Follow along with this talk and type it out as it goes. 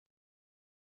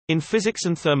In physics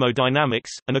and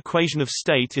thermodynamics, an equation of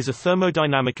state is a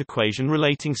thermodynamic equation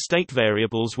relating state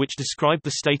variables which describe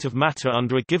the state of matter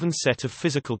under a given set of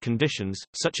physical conditions,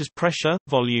 such as pressure,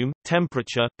 volume,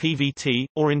 temperature, PVT,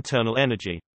 or internal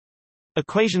energy.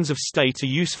 Equations of state are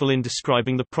useful in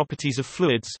describing the properties of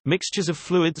fluids, mixtures of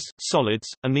fluids, solids,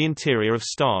 and the interior of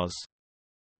stars.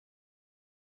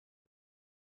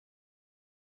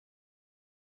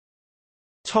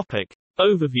 Topic.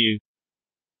 Overview.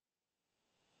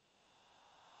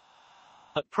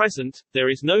 At present, there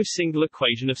is no single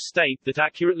equation of state that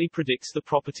accurately predicts the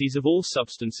properties of all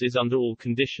substances under all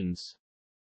conditions.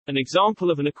 An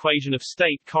example of an equation of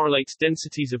state correlates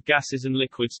densities of gases and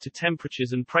liquids to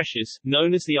temperatures and pressures,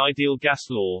 known as the ideal gas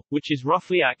law, which is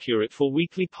roughly accurate for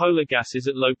weakly polar gases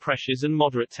at low pressures and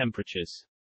moderate temperatures.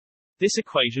 This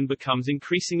equation becomes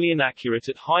increasingly inaccurate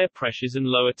at higher pressures and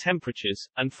lower temperatures,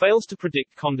 and fails to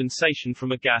predict condensation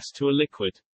from a gas to a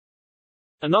liquid.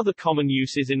 Another common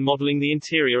use is in modeling the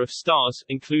interior of stars,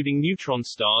 including neutron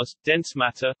stars, dense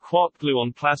matter,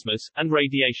 quark-gluon plasmas, and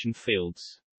radiation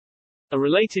fields. A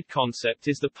related concept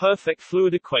is the perfect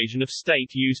fluid equation of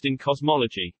state used in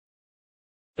cosmology.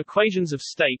 Equations of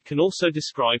state can also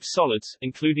describe solids,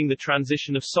 including the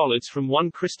transition of solids from one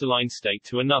crystalline state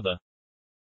to another.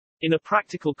 In a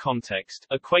practical context,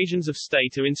 equations of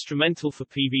state are instrumental for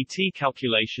PVT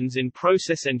calculations in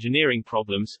process engineering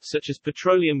problems, such as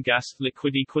petroleum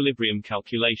gas-liquid equilibrium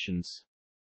calculations.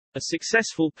 A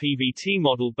successful PVT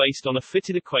model based on a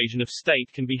fitted equation of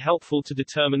state can be helpful to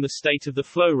determine the state of the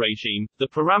flow regime, the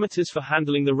parameters for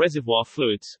handling the reservoir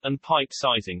fluids, and pipe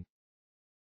sizing.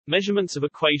 Measurements of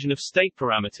equation of state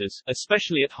parameters,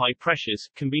 especially at high pressures,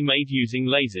 can be made using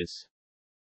lasers.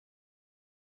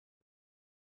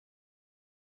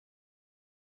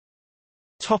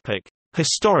 Topic: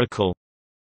 Historical.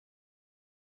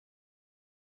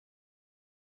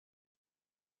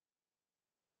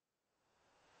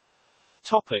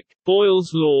 Topic: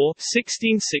 Boyle's law,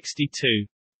 1662.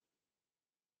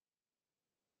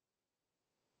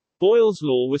 Boyle's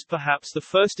law was perhaps the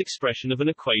first expression of an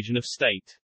equation of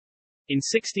state. In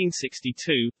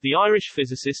 1662, the Irish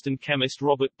physicist and chemist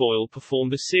Robert Boyle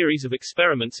performed a series of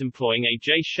experiments employing a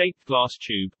J-shaped glass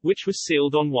tube, which was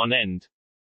sealed on one end.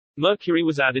 Mercury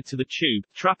was added to the tube,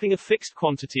 trapping a fixed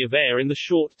quantity of air in the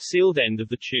short, sealed end of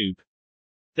the tube.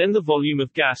 Then the volume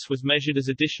of gas was measured as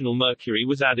additional mercury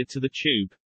was added to the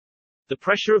tube. The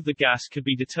pressure of the gas could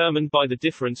be determined by the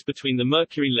difference between the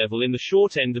mercury level in the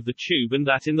short end of the tube and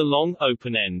that in the long,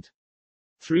 open end.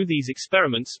 Through these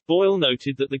experiments, Boyle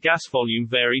noted that the gas volume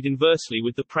varied inversely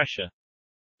with the pressure.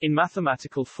 In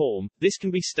mathematical form, this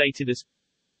can be stated as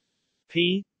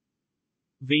P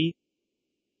V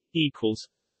equals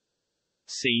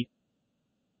C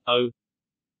O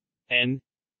N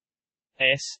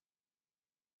S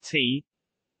T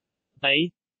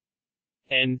A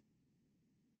N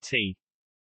T.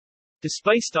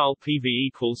 Display style PV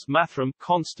equals mathrm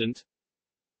constant.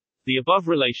 The above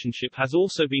relationship has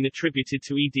also been attributed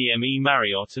to Edme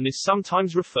Mariotte and is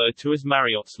sometimes referred to as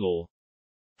Mariotte's law.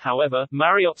 However,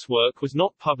 Mariotte's work was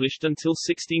not published until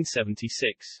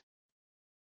 1676.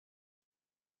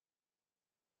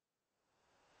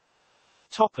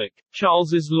 Topic: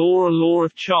 Charles's law. A law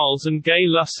of Charles and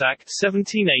Gay-Lussac,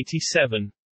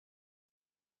 1787.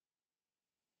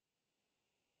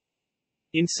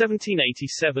 In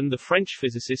 1787 the French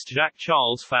physicist Jacques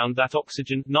Charles found that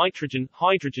oxygen, nitrogen,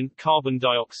 hydrogen, carbon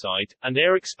dioxide, and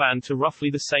air expand to roughly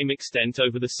the same extent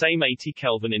over the same 80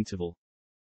 Kelvin interval.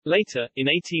 Later, in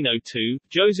 1802,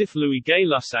 Joseph Louis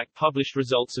Gay-Lussac published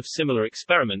results of similar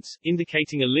experiments,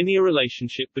 indicating a linear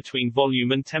relationship between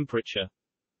volume and temperature.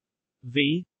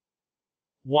 V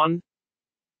 1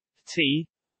 T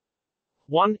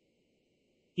 1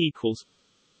 equals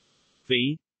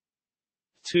V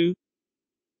 2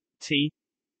 T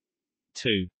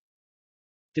 2.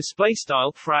 Display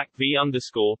style frac V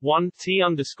underscore 1 T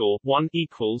underscore 1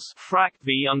 equals frac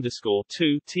V underscore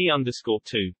 2 T underscore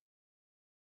 2.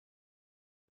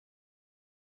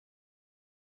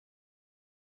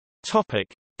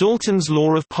 Topic: Dalton's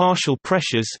law of partial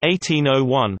pressures,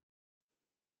 1801.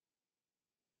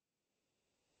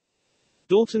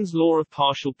 Dalton's law of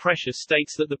partial pressure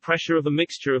states that the pressure of a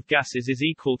mixture of gases is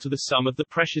equal to the sum of the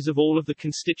pressures of all of the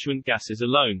constituent gases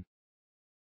alone.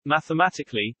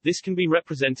 Mathematically, this can be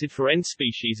represented for n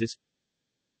species as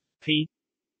P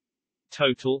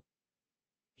total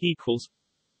equals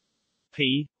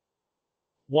P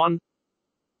 1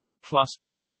 plus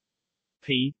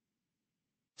P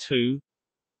 2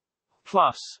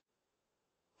 plus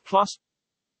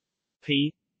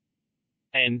P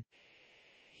n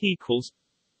equals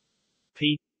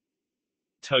P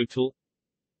total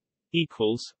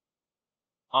equals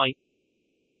I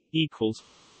equals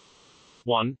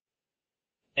 1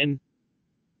 n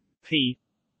p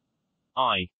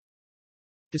I.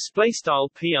 Display style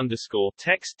p underscore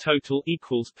text total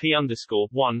equals p underscore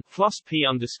 1 plus p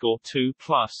underscore 2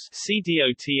 plus c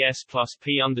dots plus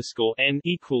p underscore n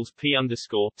equals p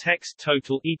underscore text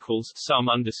total equals sum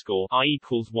underscore I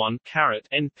equals 1 caret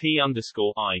n p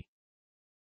underscore I.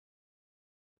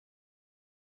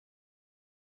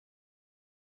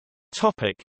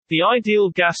 Topic: The ideal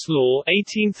gas law,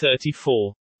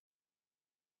 1834.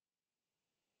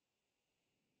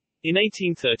 In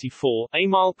 1834,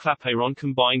 Émile Clapeyron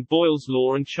combined Boyle's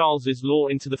law and Charles's law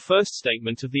into the first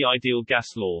statement of the ideal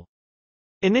gas law.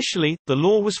 Initially, the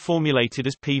law was formulated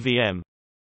as PVM.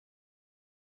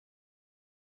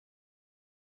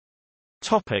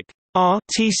 Topic: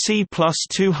 RTC plus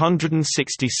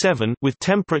 267 with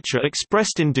temperature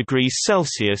expressed in degrees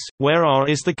Celsius, where R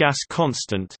is the gas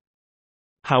constant.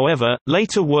 However,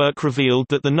 later work revealed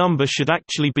that the number should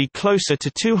actually be closer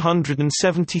to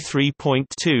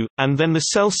 273.2, and then the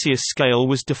Celsius scale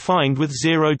was defined with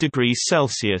 0 degrees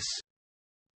Celsius.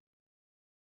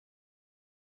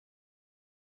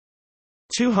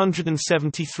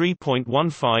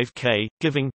 273.15 K,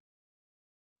 giving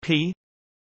P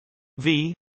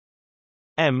V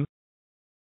M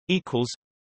equals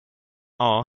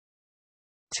R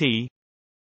T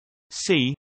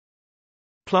C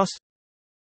plus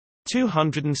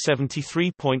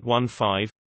 273.15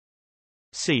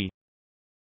 C.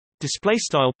 Display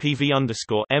style PV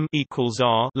underscore M equals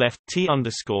R left T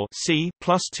underscore C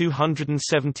plus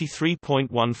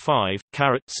 273.15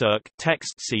 caret circ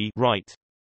text C right.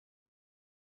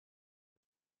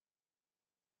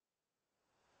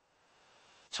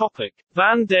 Topic: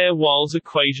 Van der Waals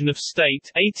equation of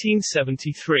state,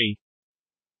 1873.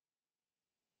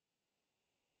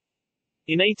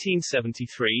 In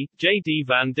 1873, J.D.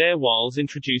 van der Waals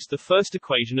introduced the first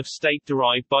equation of state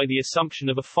derived by the assumption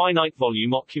of a finite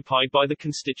volume occupied by the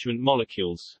constituent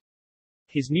molecules.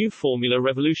 His new formula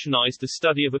revolutionized the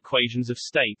study of equations of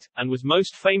state, and was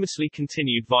most famously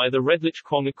continued via the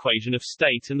Redlich-Kwong equation of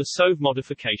state and the Soave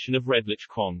modification of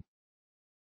Redlich-Kwong.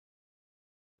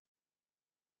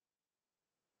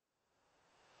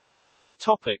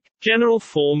 Topic: General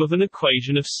form of an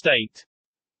equation of state.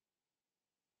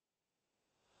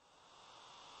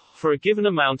 For a given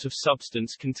amount of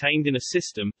substance contained in a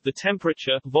system, the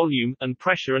temperature, volume, and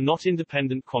pressure are not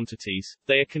independent quantities,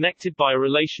 they are connected by a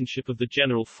relationship of the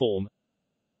general form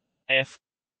F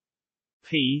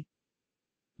P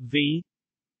V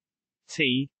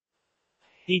T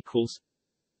equals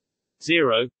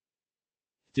 0.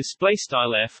 Display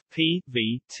style F P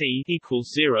V T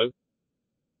equals 0.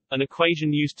 An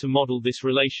equation used to model this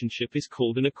relationship is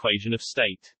called an equation of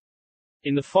state.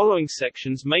 In the following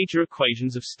sections, major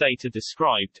equations of state are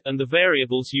described, and the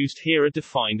variables used here are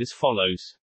defined as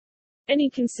follows. Any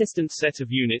consistent set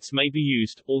of units may be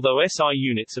used, although SI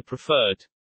units are preferred.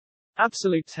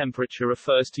 Absolute temperature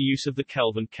refers to use of the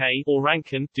Kelvin K or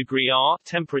Rankine degree R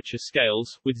temperature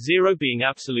scales, with 0 being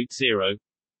absolute 0.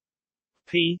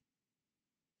 P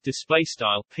display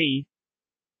style P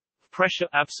pressure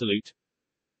absolute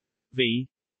V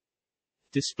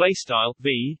display style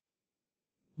V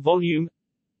volume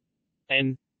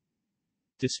N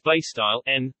display style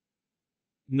N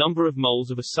number of moles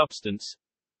of a substance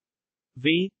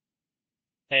V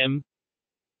M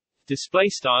display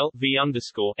style V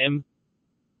underscore M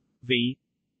V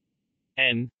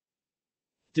N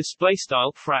display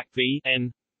style frac V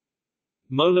N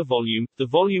molar volume, the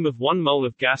volume of 1 mole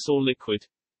of gas or liquid.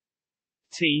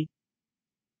 T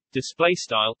display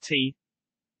style T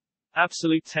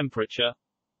absolute temperature.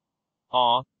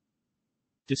 R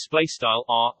display style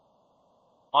R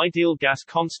ideal gas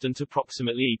constant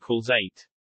approximately equals 8.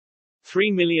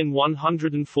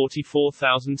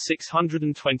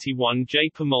 3,144,621 J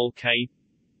per mole K.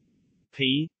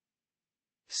 P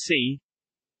C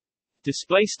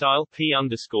display style P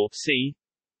underscore C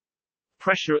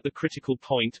pressure at the critical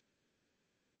point.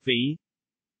 V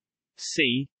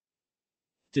C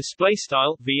display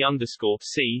style V underscore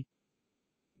C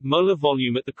molar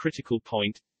volume at the critical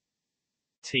point.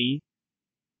 T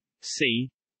C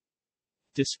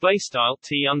display style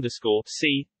T underscore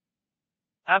C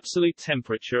absolute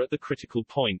temperature at the critical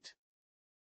point.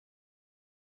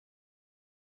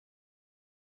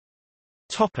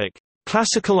 Topic: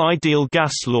 Classical ideal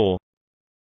gas law.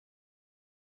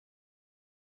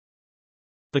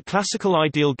 The classical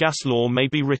ideal gas law may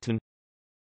be written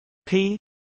P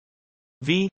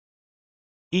V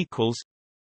equals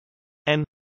N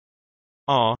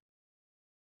R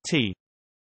T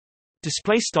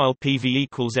display style PV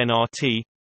equals nRT.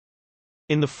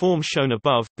 In the form shown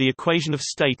above, the equation of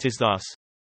state is thus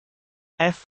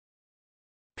F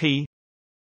P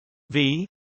V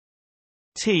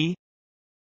T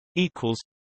equals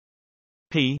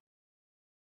P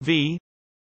V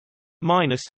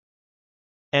minus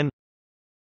N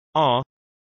R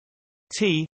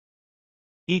T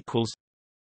equals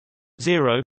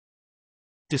 0.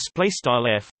 Display style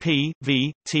F P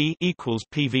V T equals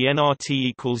PVNRT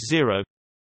equals 0.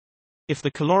 If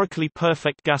the calorically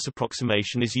perfect gas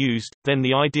approximation is used, then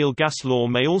the ideal gas law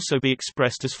may also be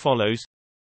expressed as follows: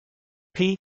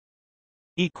 P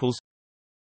equals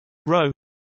rho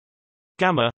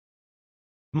gamma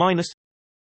minus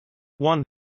 1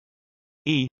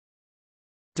 E.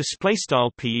 Display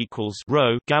style P equals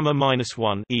rho gamma minus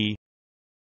 1 E,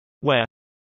 where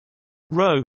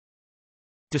rho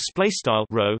display style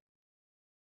rho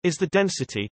is the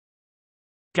density,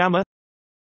 gamma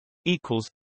equals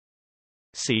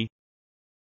C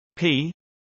P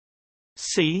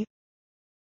C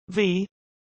V.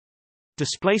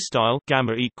 Display style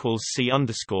gamma equals C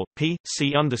underscore P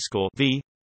C underscore V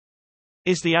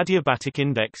is the adiabatic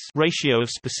index ratio of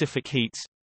specific heats.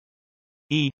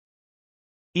 E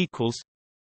equals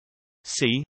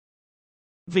C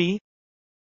V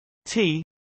T.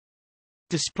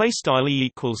 Display style E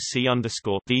equals C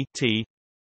underscore V T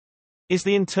is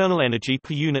the internal energy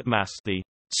per unit mass, the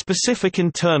specific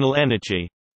internal energy.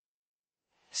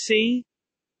 C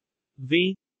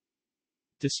V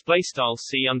display style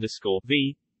C underscore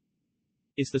V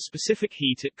is the specific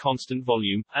heat at constant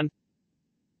volume, and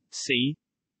C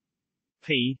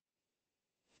P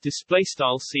display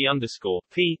style C underscore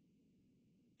P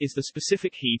is the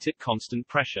specific heat at constant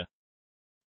pressure.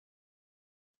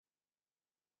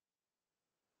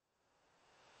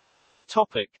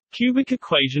 Topic: Cubic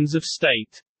equations of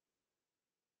state.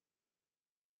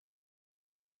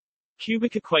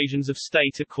 Cubic equations of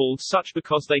state are called such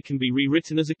because they can be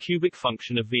rewritten as a cubic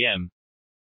function of Vm.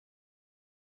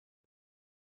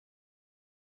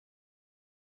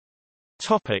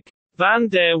 Topic: Van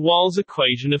der Waals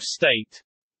equation of state.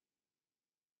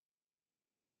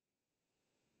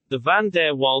 The Van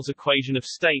der Waals equation of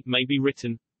state may be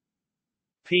written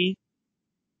P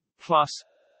plus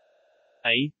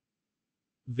A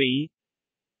V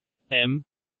M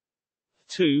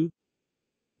 2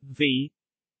 V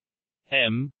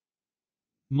M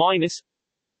minus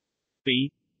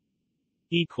B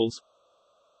equals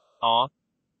R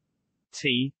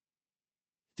T.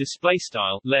 Display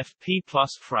style left P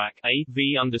plus frac A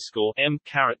V underscore M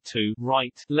caret 2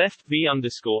 right left V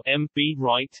underscore M B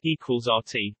right equals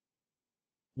RT,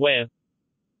 where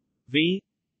V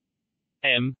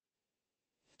M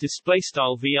display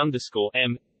style V underscore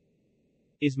M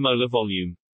is molar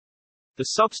volume. The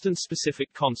substance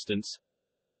specific constants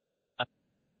A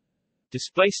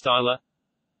display style A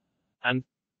and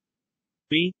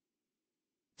B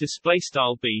display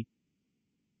style B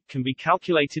can be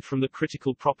calculated from the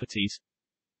critical properties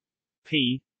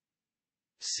P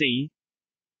C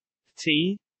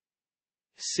T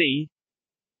C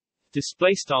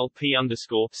display style P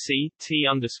underscore C T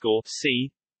underscore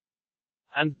C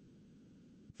and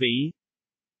V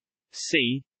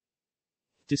C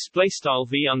display style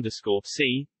V underscore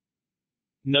C,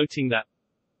 noting that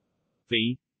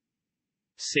V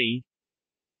C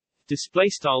display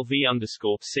style V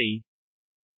underscore C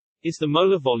is the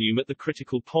molar volume at the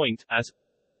critical point, as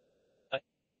A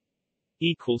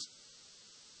equals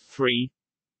 3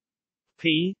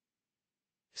 P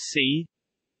C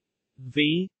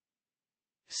V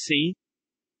C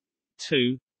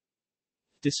 2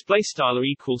 display style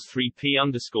equals 3 P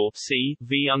underscore C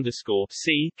V underscore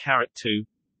C caret 2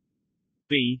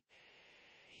 B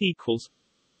equals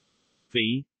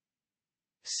V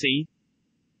C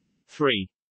 3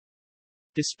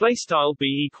 display style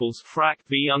B equals frac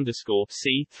V underscore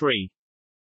C 3,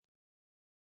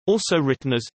 also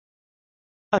written as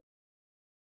A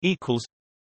equals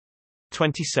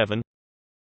 27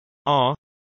 R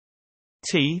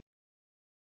T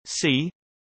C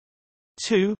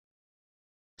 2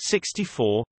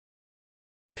 64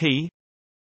 P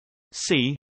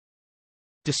C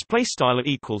display style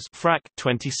equals frac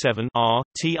 27 R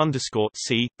T underscore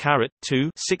C caret 2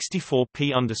 64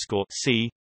 P underscore C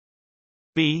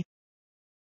B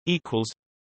equals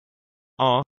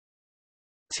R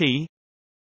T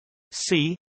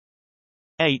C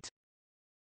 8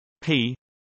 P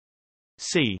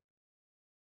C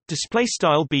display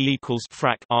style B equals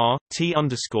frac R T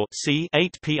underscore C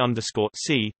 8 P underscore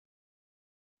C.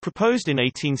 Proposed in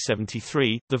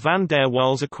 1873, the Van der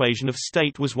Waals equation of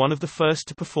state was one of the first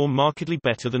to perform markedly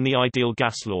better than the ideal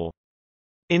gas law.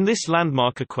 In this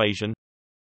landmark equation,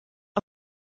 A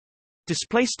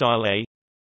display style A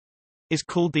is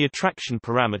called the attraction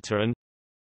parameter and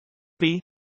B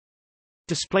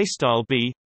display style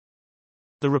B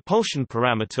the repulsion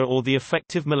parameter or the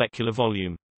effective molecular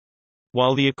volume.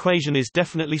 While the equation is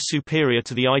definitely superior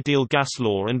to the ideal gas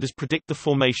law and does predict the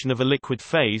formation of a liquid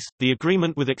phase, the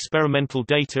agreement with experimental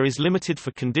data is limited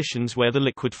for conditions where the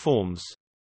liquid forms.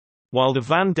 While the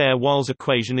van der Waals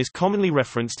equation is commonly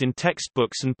referenced in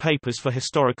textbooks and papers for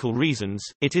historical reasons,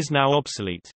 it is now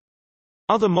obsolete.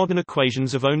 Other modern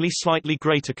equations of only slightly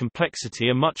greater complexity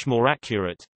are much more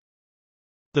accurate.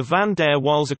 The van der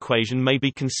Waals equation may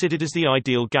be considered as the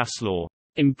ideal gas law.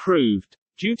 Improved.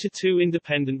 Due to two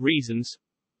independent reasons.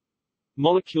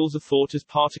 Molecules are thought as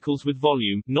particles with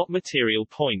volume, not material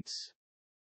points.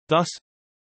 Thus,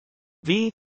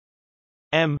 V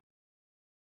m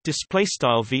display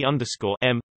style V underscore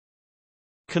m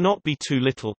cannot be too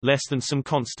little, less than some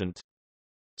constant.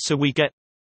 So we get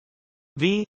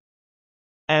V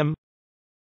m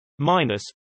minus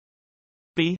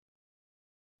B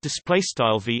display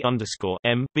style V underscore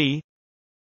m B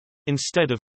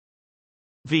instead of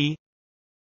V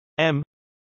m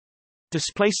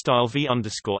display style V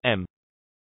underscore m.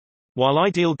 While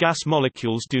ideal gas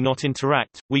molecules do not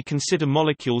interact, we consider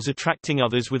molecules attracting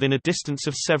others within a distance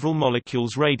of several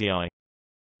molecules radii.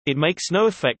 It makes no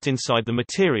effect inside the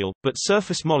material, but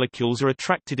surface molecules are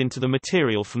attracted into the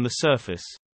material from the surface.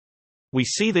 We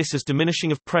see this as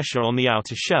diminishing of pressure on the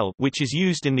outer shell, which is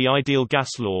used in the ideal gas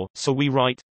law, so we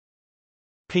write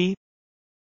P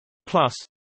plus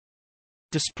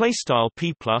display style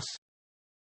P plus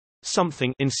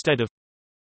something instead of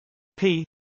P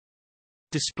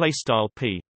display style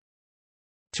P.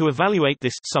 To evaluate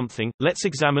this something, let's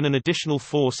examine an additional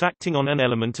force acting on an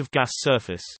element of gas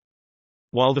surface.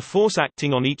 While the force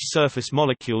acting on each surface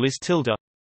molecule is tilde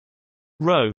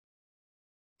rho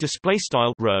display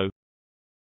style rho,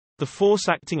 the force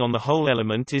acting on the whole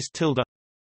element is tilde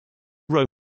rho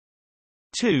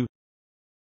 2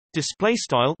 display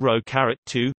style rho caret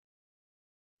 2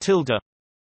 tilde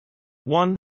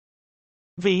 1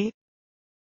 V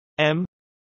m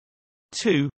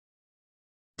 2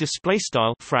 display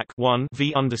style frac 1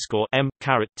 V underscore m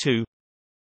caret 2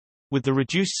 with the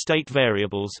reduced state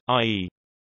variables, i.e.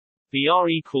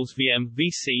 VR equals VM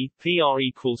VC, PR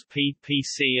equals P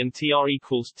PC and TR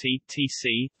equals T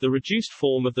TC. The reduced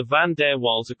form of the van der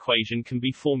Waals equation can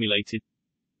be formulated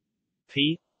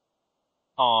P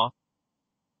R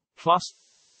plus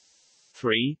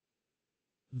 3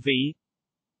 V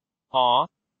R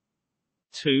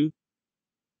 2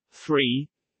 3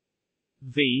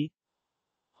 V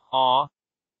R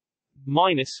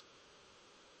minus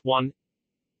 1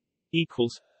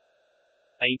 equals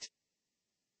 8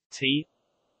 T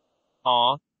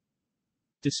R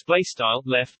display style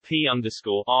left P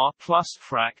underscore R plus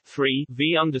frac 3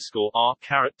 V underscore R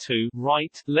caret 2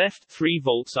 right left 3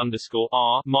 volts underscore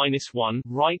R minus 1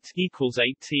 right equals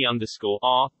 8 T underscore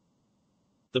R.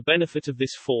 The benefit of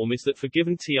this form is that for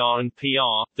given TR and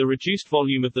PR, the reduced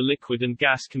volume of the liquid and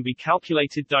gas can be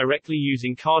calculated directly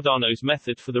using Cardano's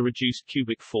method for the reduced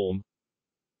cubic form.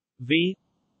 V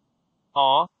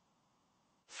R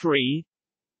 3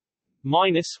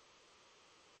 minus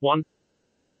 1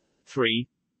 3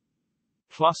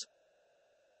 plus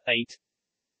 8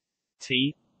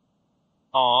 T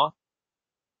R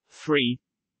 3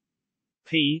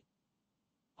 P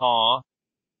R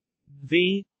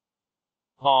V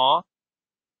R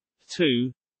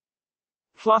 2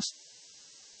 plus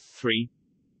 3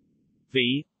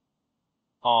 V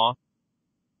R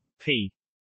P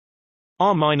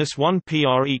R minus 1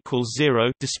 PR equals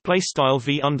 0 display style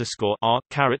V underscore R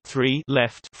caret 3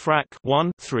 left frac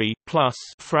 1 3 plus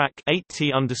frac 8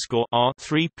 T underscore R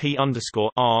 3 P underscore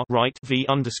R right V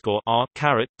underscore R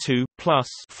caret 2 plus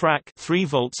frac 3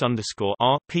 volts underscore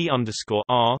R P underscore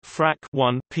R frac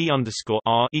 1 P underscore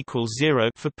R equals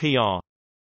 0 for PR.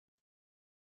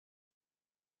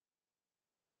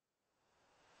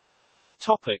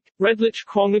 Topic: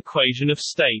 Redlich-Kwong equation of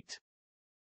state.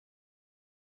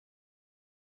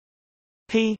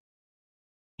 P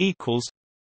equals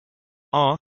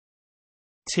R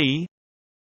T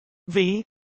V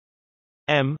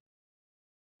M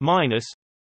minus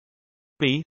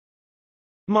B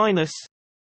minus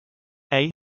A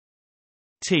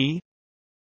T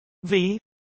V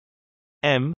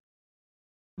M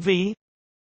V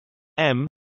M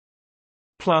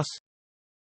plus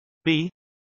B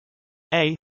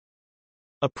A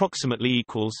approximately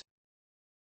equals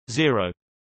 0.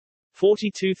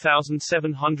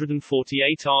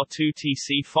 42,748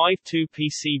 R2TC52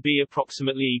 PCB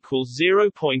approximately equals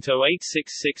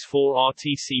 0.08664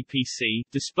 RTC-PC.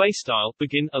 Display style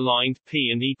begin aligned P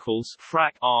and equals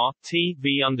frac R T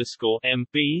V underscore M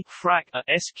B frac A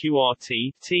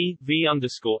SQRT T V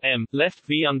underscore M left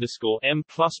V underscore M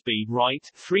plus B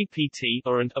right 3 PT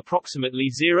or and approximately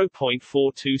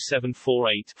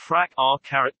 0.42748 frac R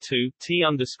caret 2 T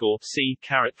underscore C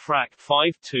caret frac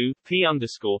 5 2 P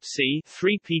underscore C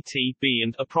 3 PT B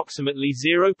and approximately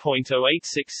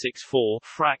 0.08664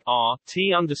 frac R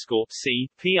T underscore C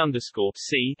P underscore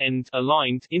C end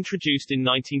aligned. Introduced in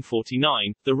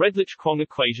 1949, the Redlich-Kwong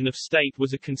equation of state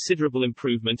was a considerable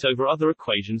improvement over other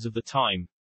equations of the time.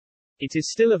 It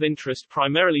is still of interest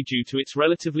primarily due to its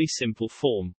relatively simple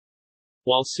form.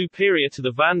 While superior to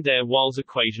the van der Waals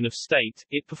equation of state,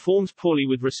 it performs poorly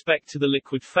with respect to the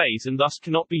liquid phase and thus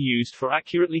cannot be used for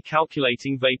accurately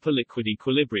calculating vapor-liquid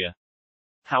equilibria.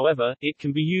 However, it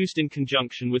can be used in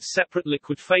conjunction with separate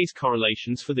liquid phase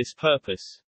correlations for this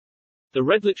purpose. The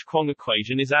Redlich-Kwong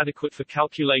equation is adequate for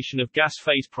calculation of gas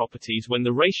phase properties when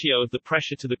the ratio of the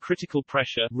pressure to the critical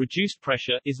pressure, reduced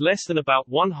pressure, is less than about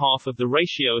 1/2 of the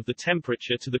ratio of the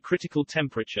temperature to the critical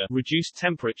temperature, reduced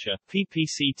temperature,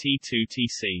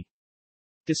 ppct2tc.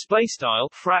 Display style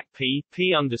frac p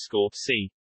p underscore c.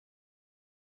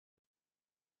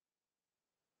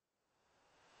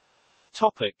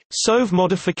 Topic: Soave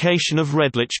modification of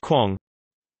Redlich-Kwong.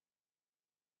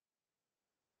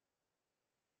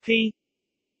 P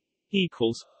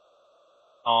equals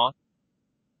R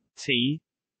T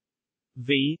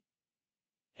V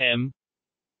M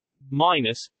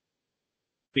minus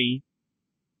B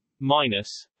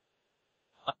minus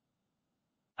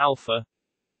alpha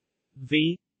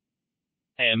V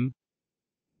M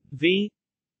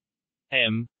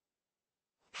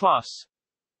plus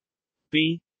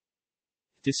B.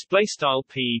 Display style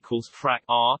P equals frac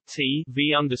R T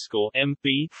V underscore M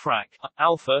B frac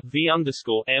alpha V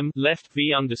underscore M left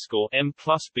V underscore M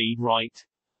plus B right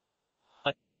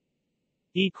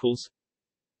equals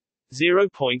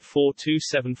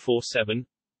 0.42747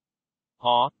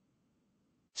 R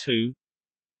 2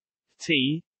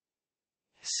 T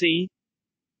C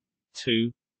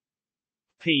 2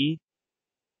 P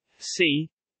C.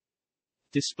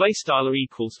 Display style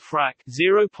equals frac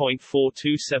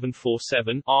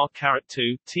 0.42747 R caret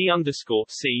 2 T underscore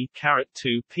C caret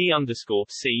 2 P underscore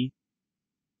C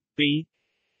B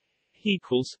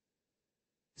equals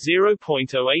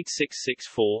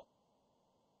 0.08664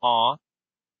 R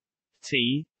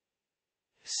T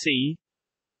C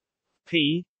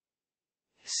P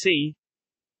C.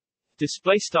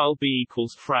 Display style B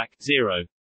equals frac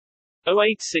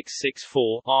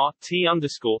 0.08664 R T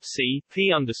underscore C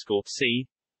P underscore C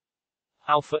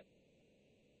alpha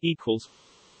equals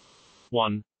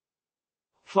 1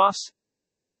 plus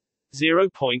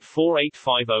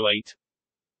 0.48508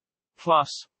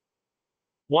 plus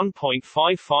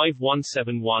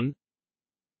 1.55171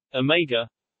 omega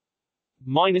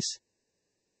minus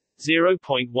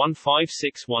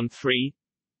 0.15613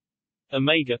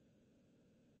 omega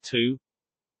 2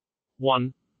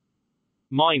 1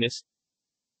 minus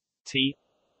T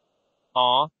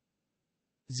R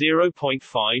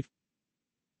 0.5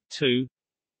 2.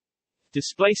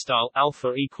 Display style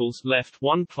alpha equals left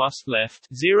 1 plus left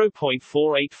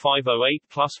 0.48508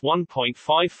 plus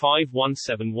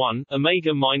 1.55171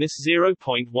 omega minus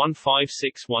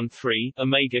 0.15613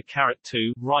 omega caret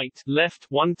 2 right left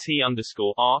 1 T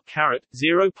underscore R caret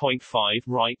 0.5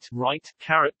 right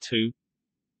caret 2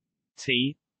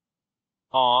 T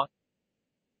R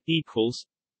equals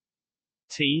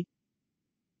T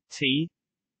T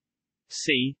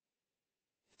C.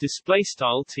 Display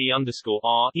style T underscore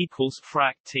R equals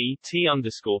frac T T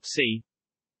underscore C,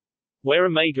 where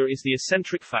omega is the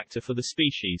eccentric factor for the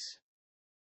species.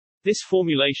 This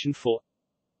formulation for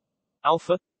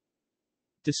alpha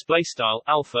display style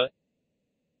alpha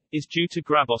is due to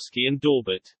Grabowski and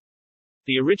Dorbet.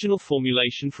 The original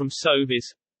formulation from Soave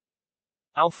is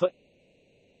alpha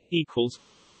equals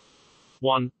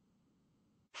 1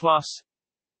 plus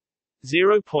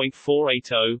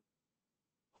 0.480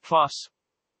 plus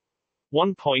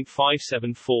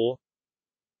 1.574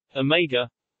 omega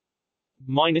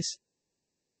minus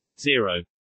 0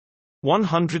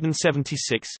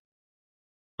 176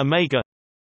 omega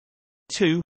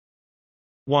 2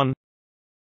 1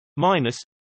 minus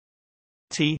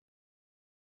T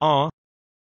R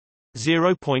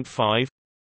 0.5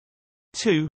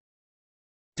 2.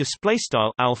 display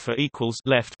style alpha equals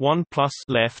left 1 plus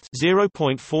left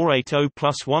 0.480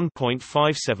 plus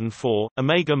 1.574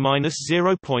 omega minus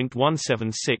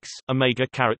 0.176 omega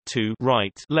caret 2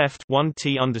 right left 1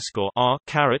 t underscore r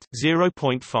caret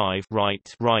 0.5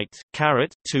 right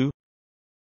caret 2.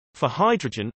 For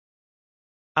hydrogen,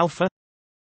 alpha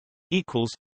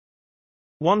equals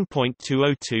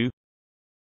 1.202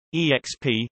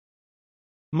 exp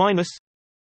minus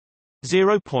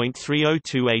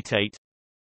 0.30288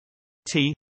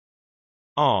 t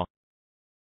r.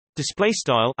 Display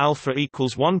style alpha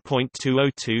equals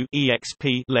 1.202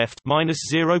 exp left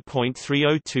minus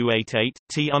 0.30288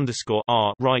 t underscore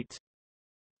r right.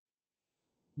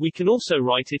 We can also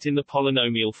write it in the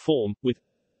polynomial form with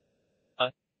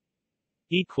a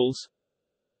equals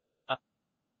a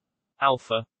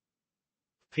alpha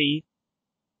p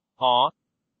r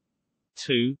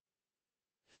 2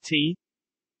 t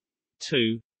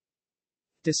 2.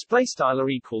 Display style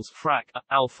equals frac a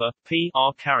alpha p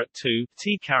r caret 2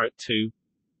 t caret 2.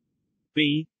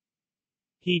 B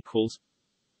equals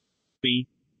b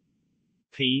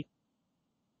p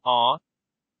r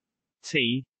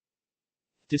t.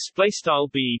 Display style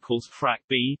b equals frac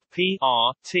b p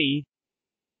r t.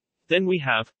 Then we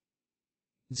have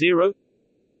 0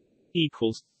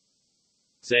 equals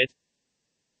z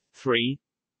 3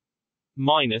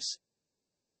 minus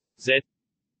z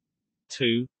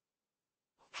 2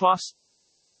 plus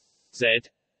z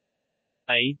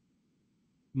a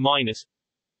minus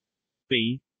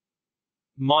b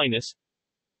minus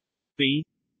b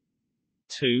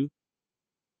 2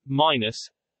 minus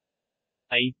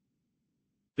a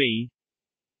b.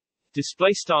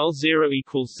 Display style 0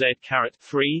 equals z caret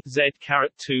 3 z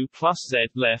caret 2 plus z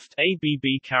left a b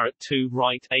b caret 2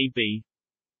 right a b,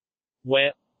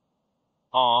 where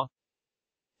r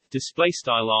display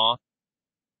style r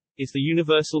is the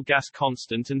universal gas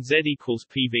constant and Z equals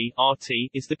PV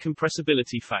RT is the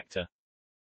compressibility factor.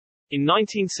 In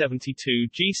 1972,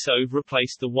 Soave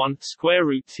replaced the 1 square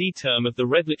root T term of the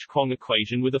Redlich-Kwong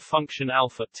equation with a function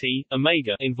alpha T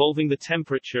omega involving the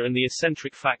temperature and the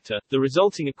eccentric factor. The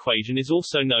resulting equation is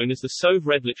also known as the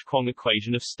Soave-Redlich-Kwong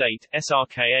equation of state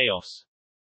SRKAOS.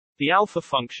 The alpha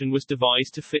function was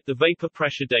devised to fit the vapor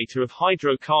pressure data of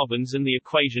hydrocarbons, and the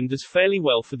equation does fairly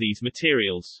well for these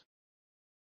materials.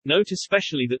 Note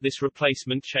especially that this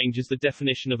replacement changes the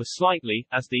definition of a slightly,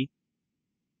 as the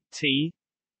T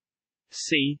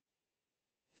C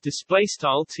display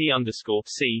style T underscore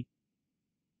C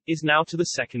is now to the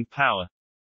second power.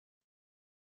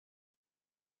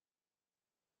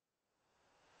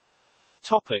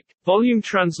 Topic: Volume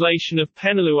translation of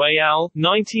Peneloux et al.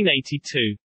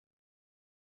 1982.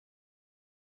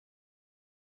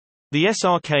 The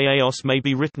SRKAOS may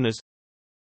be written as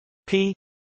P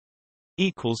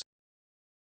equals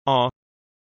R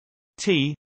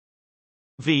T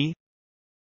V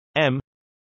M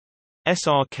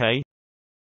SRK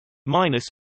minus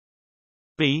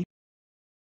B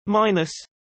minus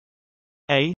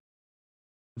A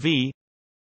V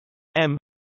M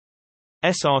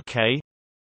SRK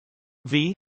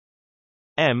V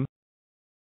M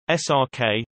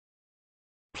SRK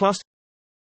plus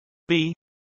B.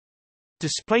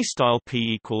 Display style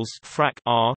P equals frac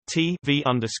R T V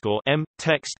underscore M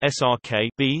text SRK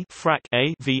B frac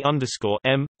A V underscore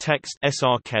M text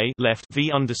SRK left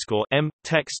V underscore M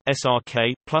text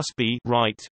SRK plus B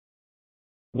right,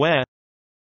 where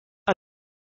A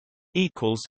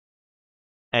equals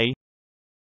A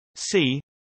C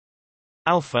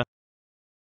alpha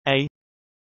A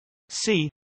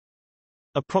C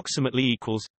approximately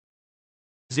equals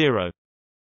 0.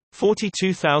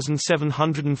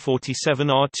 42747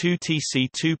 R2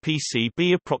 TC2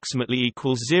 PCB approximately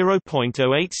equals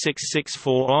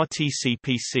 0.08664 RTC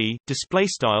PC. Display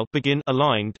style begin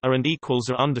aligned are and equals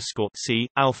are underscore C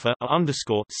alpha are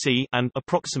underscore C and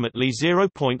approximately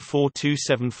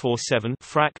 0.42747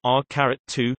 frac R caret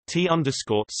 2 T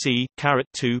underscore C caret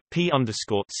 2 P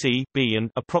underscore C B and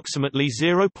approximately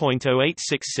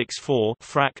 0.08664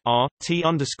 frac R T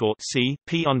underscore C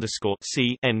P underscore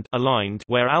C end aligned,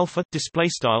 where alpha display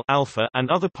style alpha and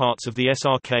other parts of the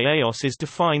SRKAOS is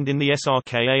defined in the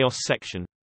SRKAOS section.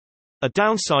 A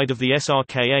downside of the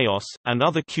SRKAOS and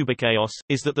other cubic AOS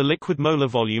is that the liquid molar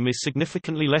volume is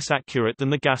significantly less accurate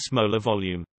than the gas molar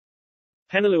volume.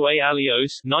 Peneloux et al.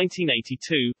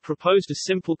 1982 proposed a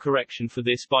simple correction for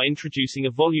this by introducing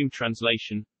a volume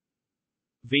translation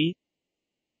V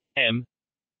M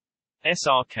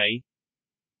SRK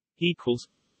equals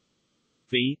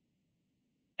V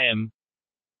M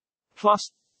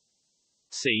plus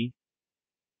C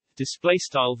display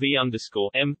style V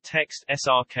underscore M text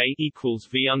SRK equals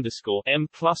V underscore M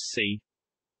plus C,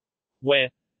 where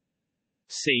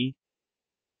C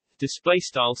display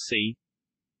style C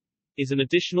is an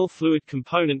additional fluid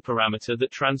component parameter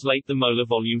that translate the molar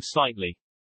volume slightly.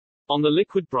 On the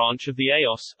liquid branch of the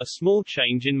EOS, a small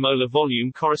change in molar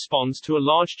volume corresponds to a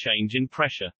large change in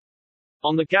pressure.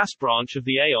 On the gas branch of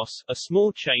the EOS, a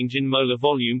small change in molar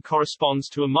volume corresponds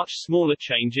to a much smaller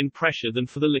change in pressure than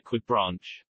for the liquid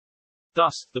branch.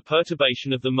 Thus, the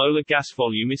perturbation of the molar gas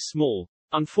volume is small.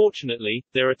 Unfortunately,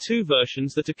 there are two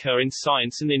versions that occur in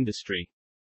science and industry.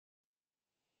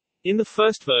 In the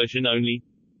first version only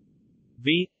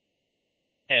V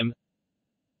M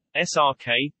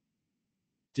SRK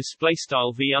display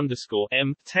style V underscore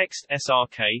M text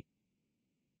SRK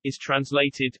is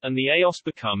translated, and the EOS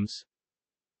becomes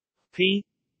P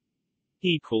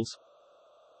equals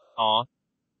R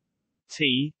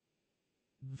T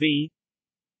V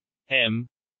M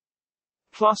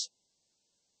plus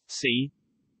C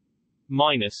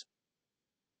minus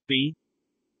B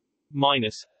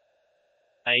minus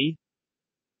A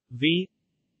V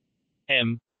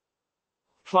M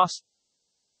plus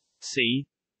C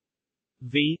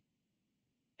V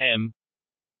M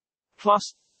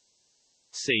plus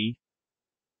C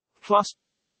plus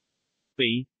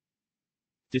B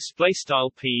display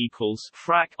style P equals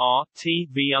frac R T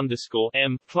V underscore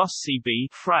M plus CB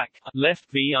frac left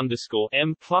V underscore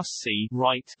M plus C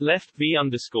right left V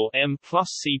underscore M plus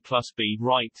C plus B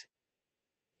right.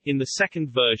 In the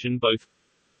second version, both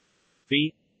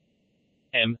V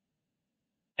M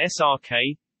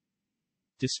SRK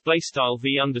display style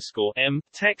V underscore M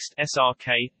text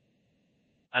SRK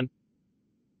and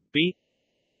B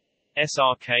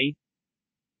SRK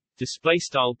display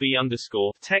style B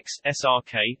underscore text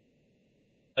SRK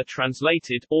are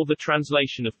translated, or the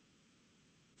translation of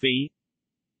V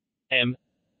M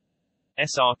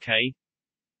SRK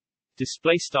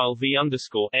display style V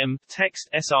underscore M text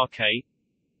SRK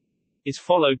is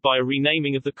followed by a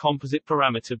renaming of the composite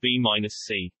parameter B minus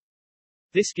C.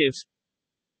 This gives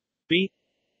B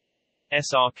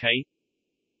SRK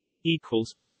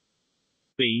equals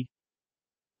B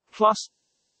plus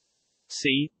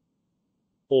C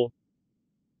or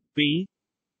B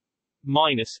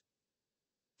minus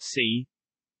C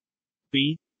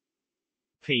B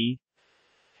P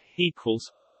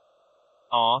equals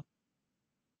R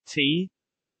T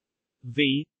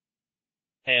V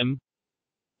M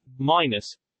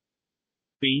minus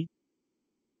B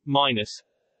minus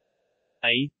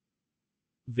A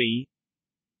V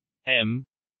M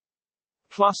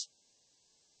plus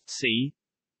C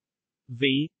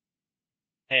V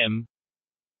M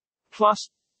plus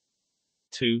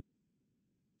 2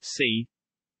 C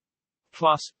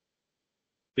plus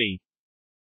B.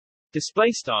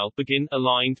 Display style begin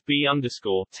aligned B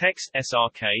underscore text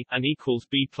SRK and equals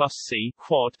B plus C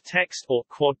quad text or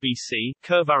quad BC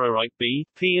curve arrow right B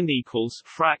P and equals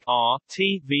frac R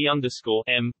T V underscore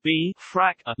M B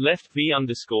frac a left V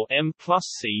underscore M plus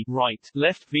C right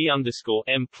left V underscore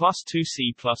M plus 2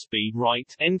 C plus B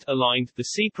right end aligned. The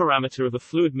C parameter of a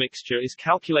fluid mixture is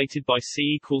calculated by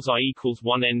C equals I equals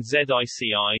 1 N Z I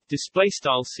C I display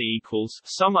style C equals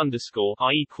sum underscore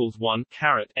I equals 1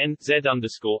 caret N Z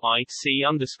underscore I C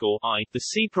underscore I. The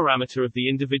C parameter of the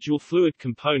individual fluid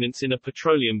components in a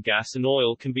petroleum gas and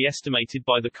oil can be estimated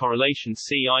by the correlation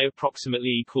CI approximately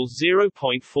equals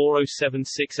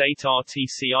 0.40768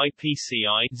 RTCI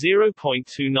PCI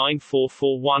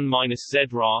 0.29441 minus Z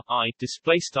ra I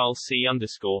display style C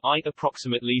underscore I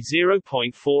approximately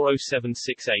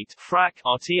 0.40768 frac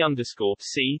RT underscore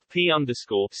C P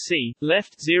underscore C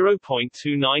left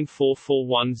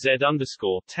 0.29441 Z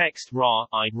underscore text ra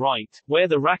I right, where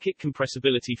the racket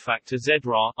compressibility factor Z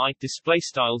ra I display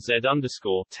style Z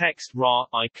underscore text ra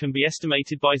I can be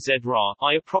estimated by Z ra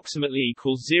I approximately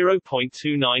equals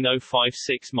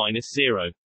 0.29056 minus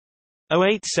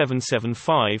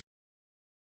 0.08775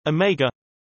 omega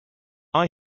I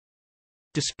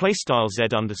display style Z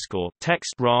underscore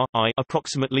text ra I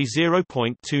approximately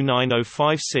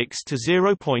 0.29056 to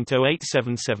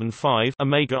 0.08775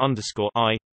 omega underscore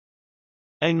I.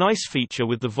 A nice feature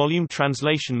with the volume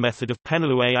translation method of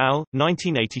Peneloux et al.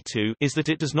 1982 is that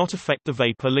it does not affect the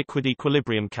vapor-liquid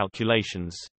equilibrium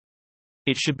calculations.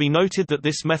 It should be noted that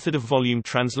this method of volume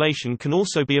translation can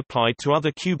also be applied to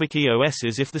other cubic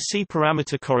EOSs if the C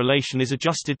parameter correlation is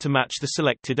adjusted to match the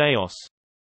selected EOS.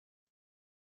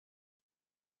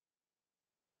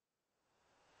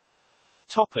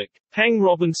 Topic: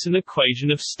 Peng-Robinson equation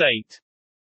of state.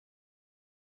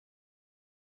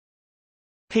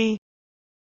 P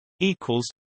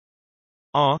equals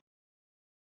R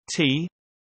T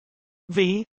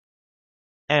V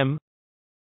M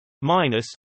minus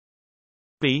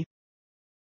B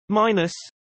minus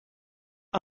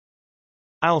A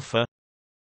alpha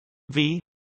V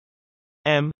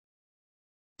M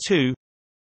 2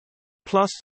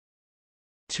 plus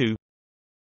 2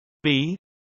 B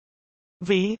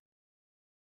V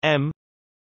M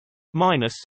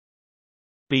minus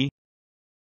B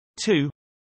 2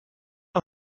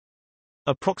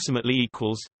 approximately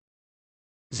equals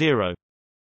 0.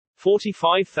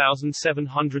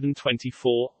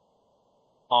 45,724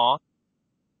 R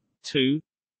 2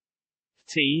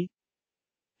 T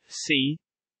C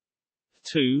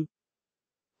 2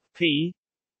 P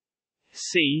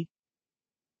C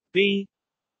B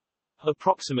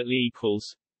approximately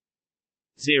equals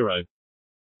 0.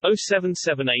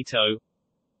 07780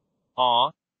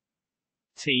 R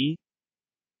T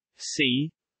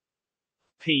C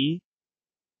P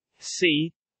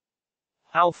C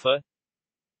alpha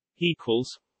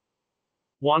equals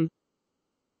 1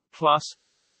 plus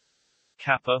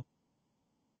kappa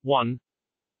 1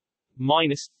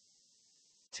 minus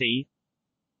T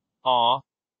R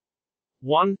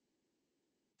 1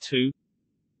 2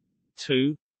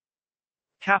 2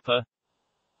 kappa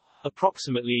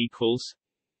approximately equals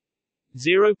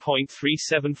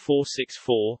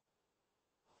 0.37464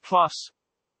 plus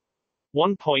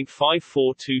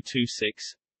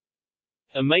 1.54226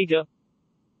 omega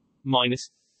minus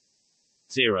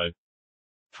 0.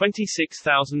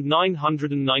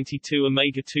 26,992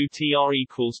 omega 2 tr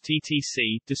equals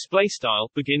ttc display style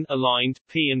begin aligned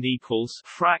p and equals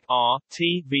frac r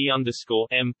t v underscore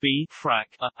m b frac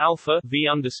a alpha v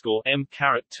underscore m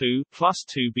caret 2 plus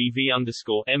 2 b v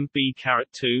underscore m b caret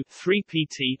 2 3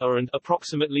 pt r and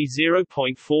approximately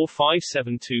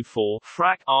 0.45724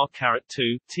 frac r caret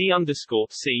 2 t underscore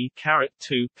c caret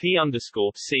 2 p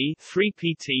underscore c 3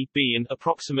 pt b and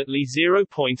approximately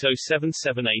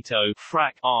 0.07780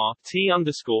 frac R T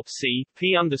underscore C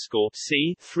P underscore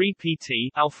C 3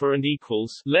 PT alpha and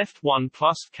equals left 1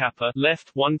 plus kappa left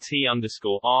 1 T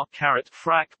underscore R caret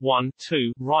frac 1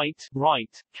 2 right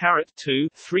caret 2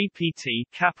 3 PT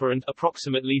kappa and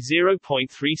approximately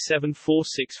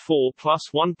 0.37464 plus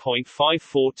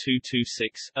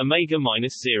 1.54226 omega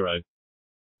minus 0.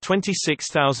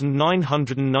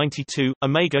 26,992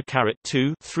 omega caret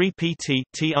 2 3 pt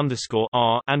t underscore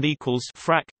r and equals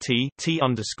frac t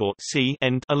underscore c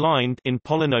end aligned in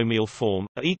polynomial form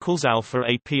equals alpha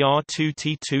a pr 2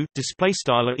 t2 display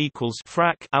style equals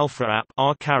frac alpha app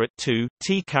r caret 2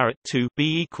 t caret 2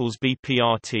 b equals b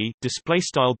prt display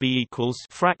style b equals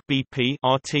frac bp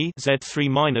rt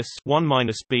z3 minus 1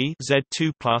 minus b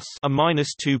z2 plus a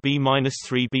minus 2b minus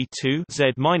 3b2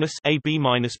 z minus ab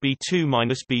minus b2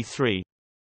 minus b3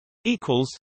 equals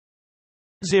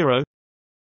 0.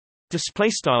 Display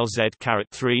style z caret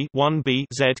 3 1 b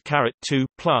z caret 2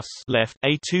 plus left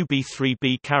a 2 b 3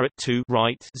 b caret 2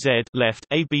 right z left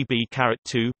a b b caret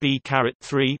 2 b caret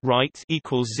 3 right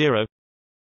equals 0,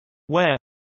 where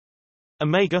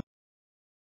omega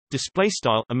display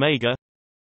style omega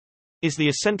is the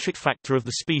eccentric factor of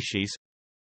the species,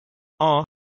 r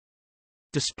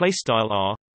display style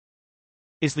r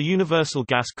is the universal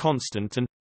gas constant, and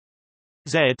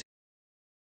z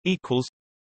equals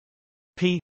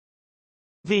p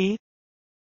v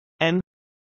n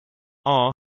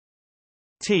r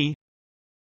t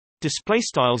display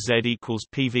style z equals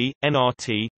pv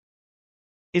nrt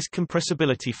is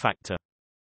compressibility factor.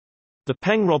 The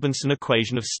Peng-Robinson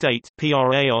equation of state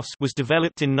 (PRAOS) was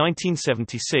developed in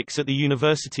 1976 at the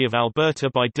University of Alberta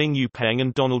by Ding-Yu Peng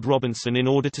and Donald Robinson in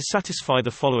order to satisfy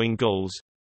the following goals.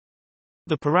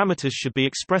 The parameters should be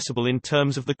expressible in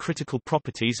terms of the critical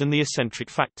properties and the eccentric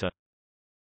factor.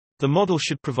 The model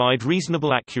should provide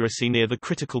reasonable accuracy near the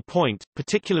critical point,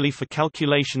 particularly for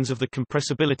calculations of the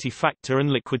compressibility factor and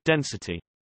liquid density.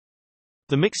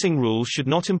 The mixing rule should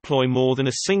not employ more than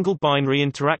a single binary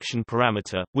interaction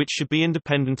parameter, which should be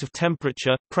independent of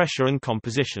temperature, pressure and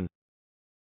composition.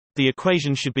 The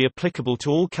equation should be applicable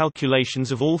to all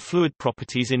calculations of all fluid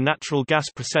properties in natural gas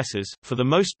processes. For the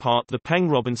most part, the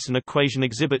Peng-Robinson equation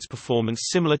exhibits performance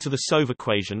similar to the Soave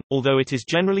equation, although it is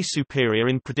generally superior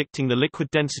in predicting the liquid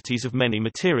densities of many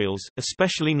materials,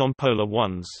 especially nonpolar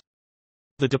ones.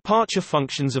 The departure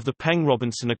functions of the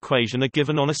Peng-Robinson equation are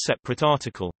given on a separate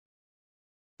article.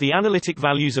 The analytic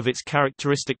values of its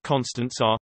characteristic constants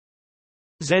are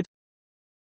Z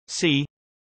C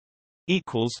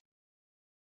equals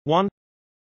 1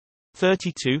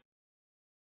 32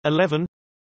 11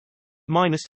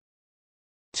 minus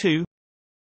 2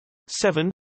 7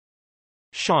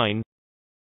 shine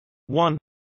 1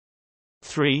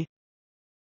 3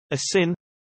 asin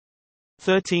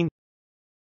 13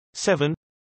 7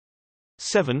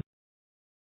 7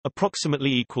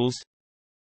 approximately equals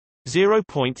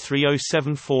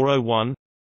 0.307401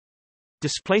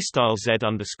 display style Z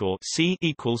underscore C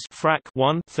equals frac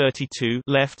 1 32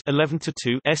 left 11 to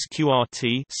 2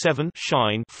 sqrt 7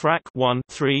 shine frac 1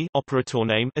 3 operator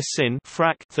name asyn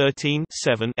frac 13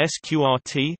 7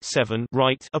 sqrt 7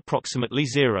 right approximately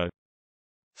 0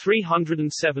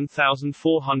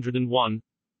 307,401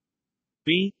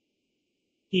 B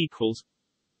equals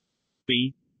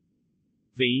B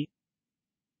V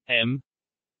M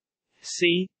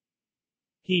C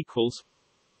equals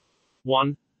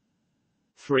 1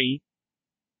 3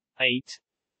 8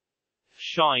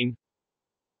 shine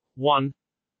 1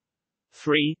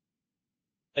 3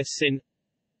 asyn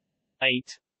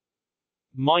 8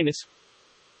 minus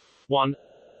 1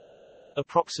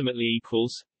 approximately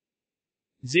equals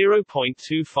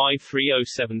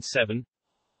 0.253077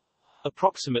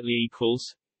 approximately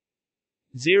equals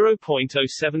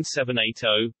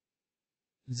 0.07780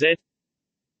 Z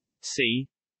C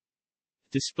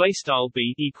display style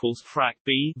B equals frac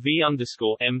B V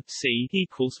underscore M C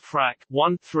equals frac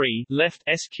 1 3 left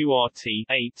sqrt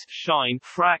 8 shine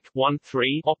frac 1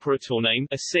 3 operator name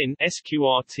asyn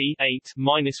sqrt 8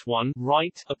 minus 1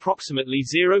 right approximately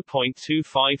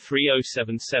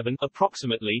 0.253077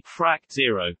 approximately frac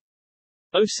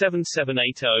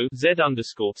 0.07780 Z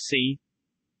underscore C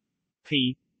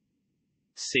P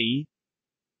C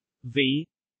V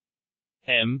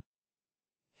M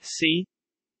C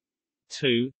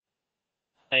 2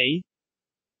 A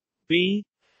B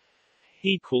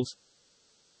equals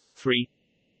 3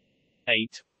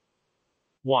 8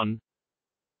 1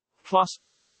 plus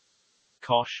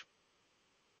cosh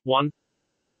 1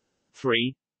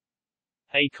 3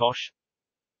 A cosh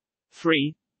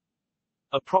 3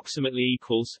 approximately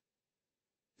equals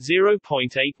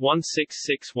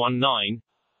 0.816619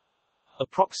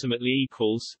 approximately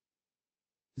equals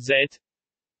Z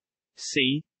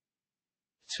C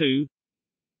 2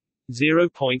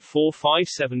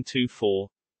 0.45724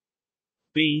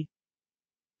 B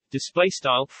display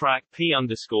style frac P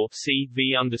underscore C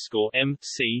V underscore M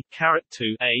C caret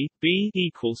 2 A B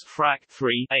equals frac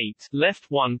 3 8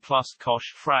 left 1 plus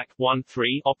cosh frac 1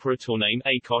 3 operator name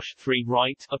A cosh 3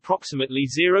 right approximately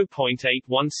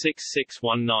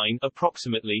 0.816619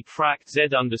 approximately frac Z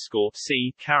underscore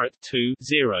C caret 2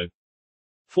 0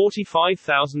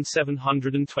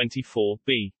 45,724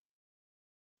 B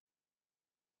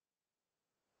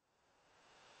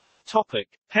Topic: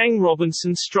 Peng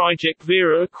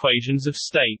Robinson-Stryjek-Vera equations of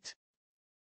state.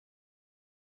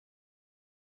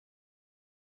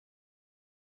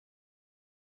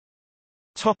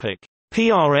 Topic: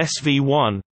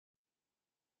 PRSV1.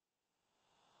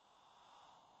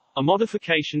 A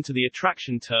modification to the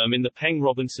attraction term in the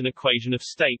Peng-Robinson equation of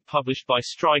state published by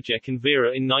Stryjek and Vera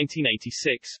in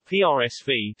 1986,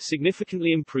 PRSV,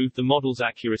 significantly improved the model's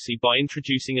accuracy by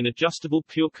introducing an adjustable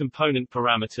pure component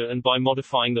parameter and by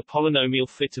modifying the polynomial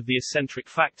fit of the eccentric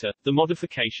factor. The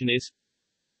modification is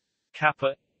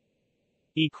kappa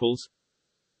equals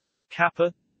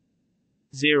kappa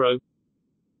 0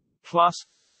 plus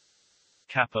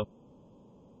kappa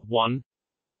 1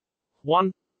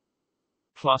 1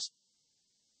 plus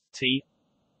T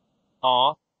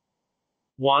R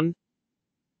 1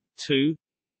 2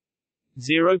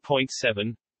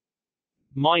 0.7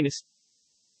 minus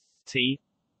T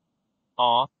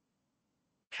R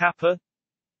kappa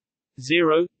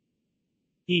 0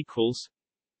 equals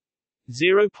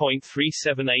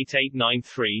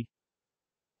 0.378893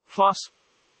 plus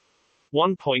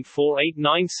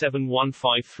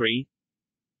 1.4897153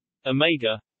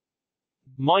 omega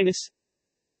minus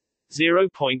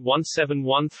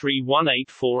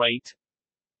 0.17131848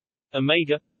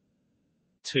 omega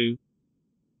 2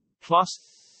 plus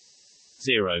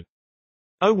 0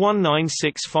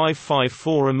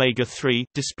 0.1965554 omega 3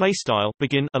 display style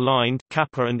begin aligned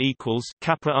kappa and equals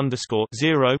kappa underscore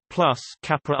 0 plus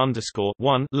kappa underscore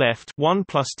 1 left 1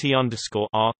 plus T underscore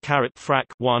R caret frac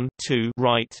 1 2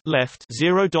 right left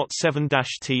 0.7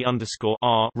 dash T underscore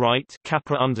R right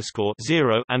kappa underscore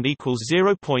 0 and equals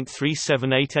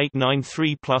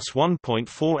 0.378893 plus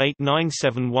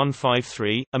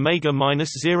 1.4897153 omega minus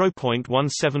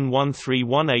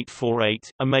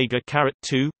 0.17131848 omega caret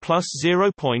 2 plus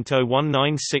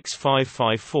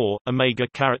 0.0196554 omega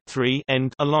caret 3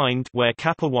 end aligned where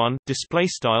kappa 1 display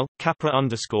style kappa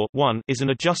underscore 1 is an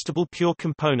adjustable pure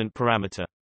component parameter.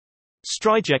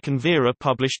 Stryjek and Vera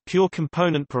published pure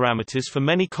component parameters for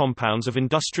many compounds of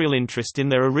industrial interest in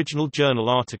their original journal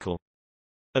article.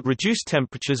 At reduced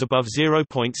temperatures above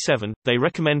 0.7, they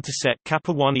recommend to set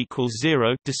kappa 1 equals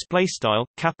 0 display style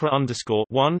kappa underscore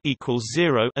 1 equals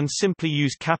 0 and simply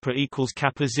use kappa equals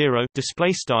kappa 0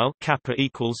 display style kappa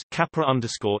equals kappa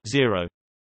underscore 0.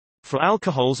 For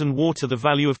alcohols and water, the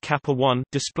value of kappa 1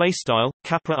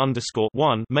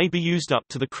 _kappa_1 may be used up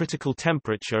to the critical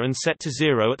temperature and set to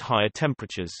 0 at higher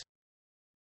temperatures.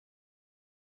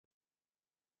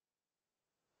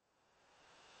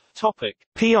 Topic: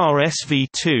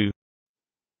 PRSV2.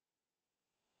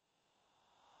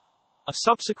 A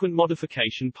subsequent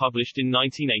modification published in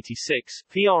 1986,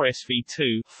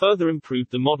 PRSV2, further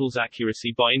improved the model's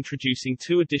accuracy by introducing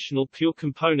two additional pure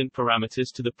component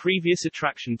parameters to the previous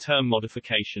attraction term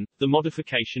modification. The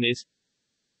modification is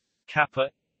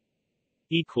kappa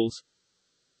equals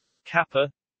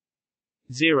kappa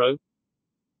 0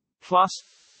 plus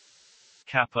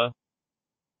kappa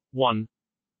 1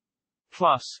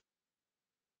 plus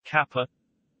kappa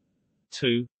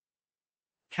 2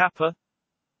 kappa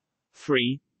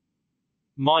 3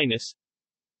 minus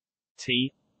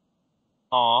T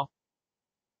R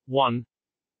 1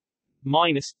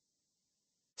 minus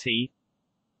T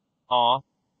R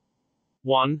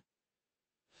 1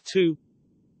 2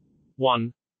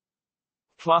 1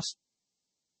 plus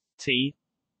T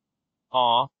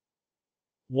R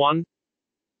 1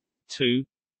 2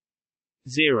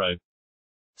 0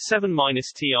 7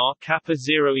 minus TR kappa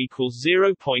 0 equals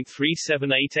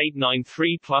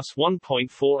 0.378893 plus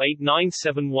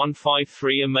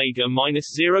 1.48971153 omega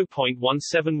minus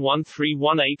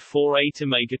 0.17131848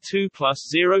 omega 2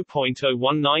 plus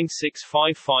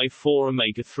 0.0196554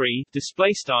 omega 3.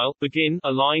 Display style begin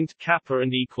aligned kappa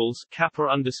and equals kappa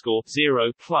underscore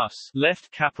 0 plus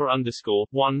left kappa underscore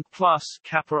 1 plus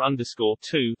kappa underscore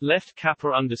 2 left kappa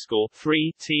underscore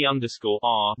 3 T underscore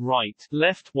R right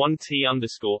left 1 T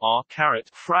underscore R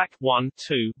caret frac 1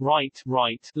 2 right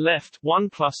left 1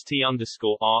 plus T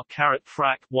underscore R caret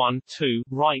frac 1 2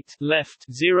 right left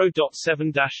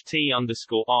 0.7 dash T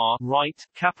underscore R right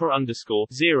kappa underscore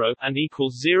 0 and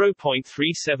equals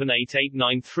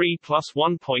 0.378893 plus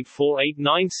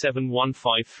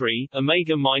 1.48971153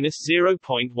 omega minus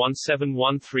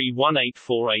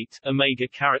 0.17131848 omega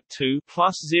caret 2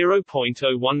 plus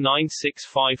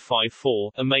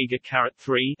 0.0196554 omega caret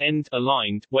 3 end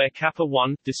aligned where kappa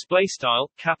 1 display style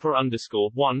kappa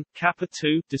underscore 1 kappa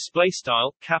 2 display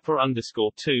style kappa underscore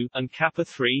 2 and kappa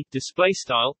 3 display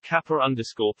style kappa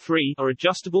underscore 3 are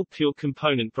adjustable pure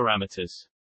component parameters.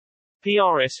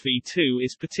 PRSV2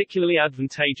 is particularly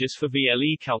advantageous for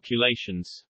VLE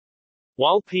calculations.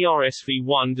 While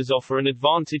PRSV1 does offer an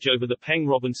advantage over the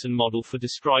Peng-Robinson model for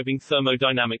describing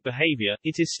thermodynamic behavior,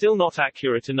 it is still not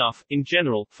accurate enough, in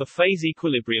general, for phase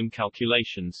equilibrium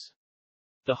calculations.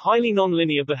 The highly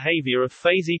nonlinear behavior of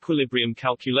phase equilibrium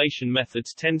calculation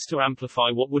methods tends to amplify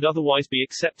what would otherwise be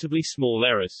acceptably small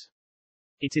errors.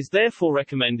 It is therefore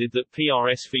recommended that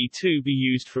PRSV2 be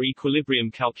used for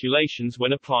equilibrium calculations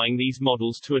when applying these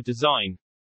models to a design.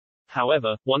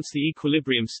 However, once the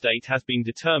equilibrium state has been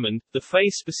determined, the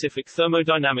phase-specific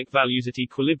thermodynamic values at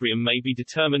equilibrium may be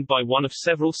determined by one of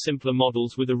several simpler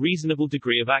models with a reasonable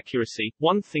degree of accuracy.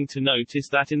 One thing to note is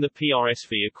that in the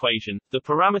PRSV equation, the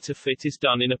parameter fit is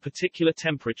done in a particular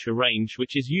temperature range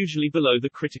which is usually below the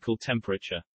critical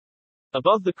temperature.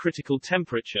 Above the critical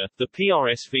temperature, the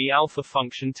PRSV alpha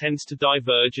function tends to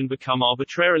diverge and become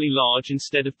arbitrarily large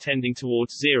instead of tending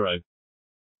towards zero.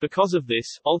 Because of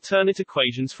this, alternate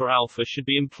equations for alpha should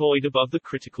be employed above the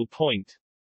critical point.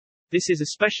 This is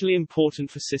especially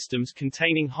important for systems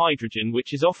containing hydrogen,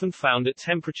 which is often found at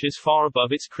temperatures far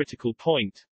above its critical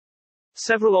point.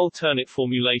 Several alternate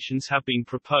formulations have been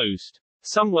proposed.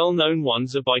 Some well-known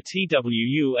ones are by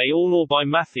Twu al. Or by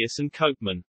Mathias and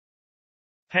Koopman.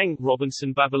 Peng,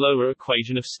 Robinson-Babalola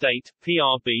equation of state,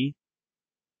 PRB.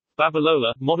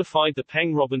 Babalola modified the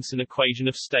Peng-Robinson equation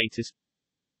of state as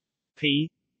P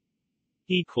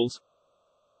equals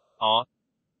R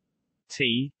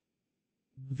T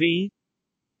V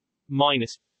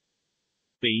minus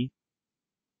B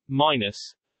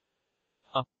minus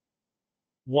A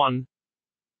 1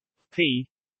 P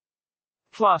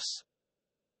plus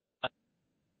A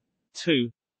 2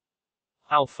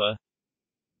 alpha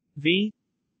V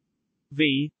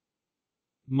V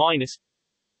minus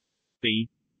B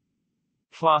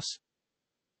plus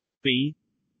B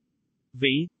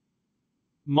V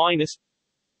minus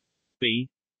B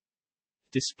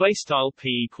display style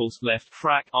P equals left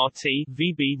frac RT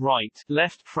VB right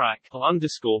left frac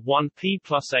underscore 1 P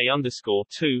plus A underscore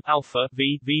 2 alpha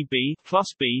V VB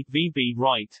plus B VB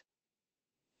right.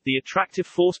 The attractive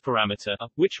force parameter,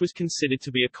 which was considered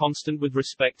to be a constant with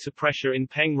respect to pressure in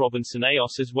Peng-Robinson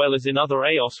AOS as well as in other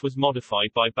AOS, was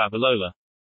modified by Babalola.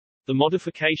 The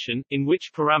modification, in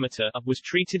which parameter A was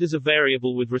treated as a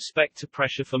variable with respect to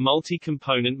pressure for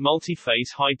multi-component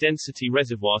multi-phase high-density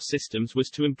reservoir systems, was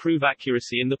to improve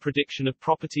accuracy in the prediction of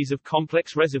properties of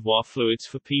complex reservoir fluids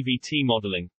for PVT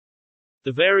modeling.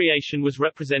 The variation was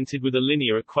represented with a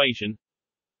linear equation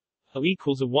A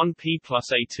equals A1P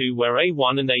plus A2, where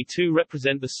A1 and A2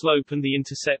 represent the slope and the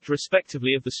intercept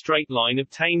respectively of the straight line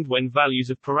obtained when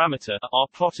values of parameter A are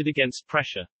plotted against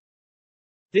pressure.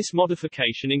 This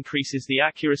modification increases the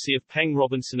accuracy of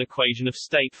Peng-Robinson equation of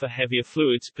state for heavier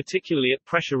fluids, particularly at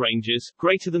pressure ranges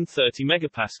greater than 30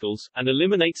 megapascals, and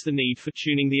eliminates the need for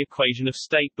tuning the equation of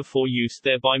state before use,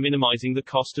 thereby minimizing the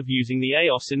cost of using the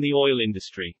EOS in the oil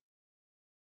industry.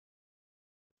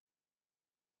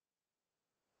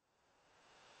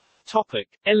 Topic: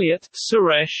 Elliott,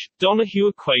 Suresh, Donohue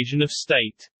equation of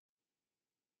state.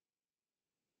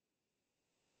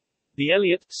 The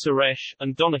Elliott, Suresh,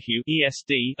 and Donohue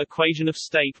 (ESD) equation of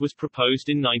state was proposed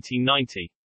in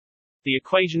 1990. The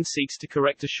equation seeks to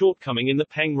correct a shortcoming in the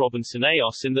Peng-Robinson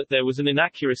EOS in that there was an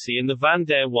inaccuracy in the van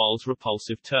der Waals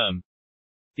repulsive term.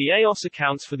 The EOS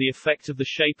accounts for the effect of the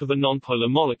shape of a nonpolar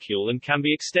molecule and can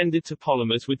be extended to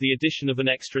polymers with the addition of an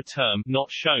extra term,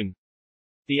 not shown.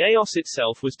 The EOS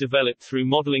itself was developed through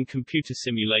modeling computer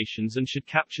simulations and should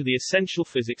capture the essential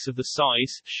physics of the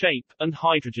size, shape, and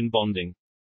hydrogen bonding.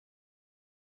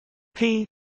 P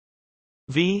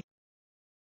V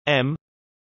M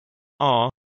R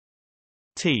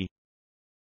T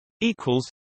equals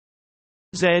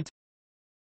Z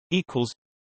equals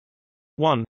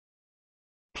 1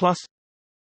 plus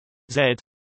Z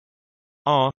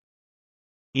R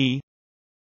E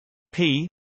P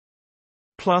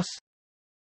plus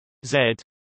Z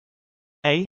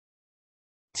A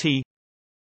T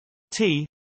T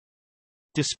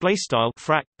display style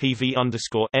frac PV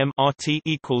underscore M R T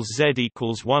equals Z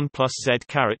equals 1 plus Z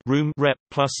caret room rep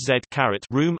plus Z caret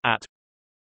room at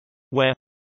where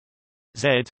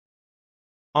Z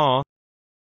R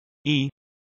E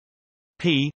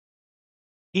P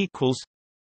equals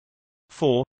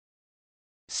 4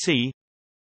 C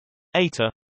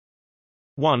eta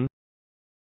 1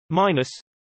 minus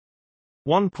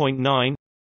 1.9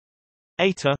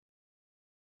 eta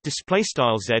display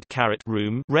style Z caret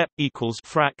room rep equals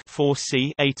frac 4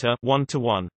 C eta 1 to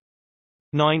 1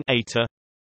 9 eta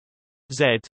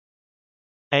Z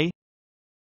A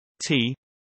T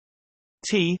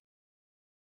T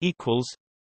equals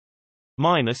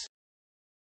minus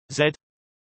Z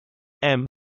M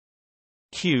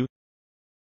Q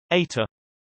eta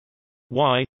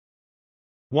Y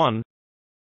 1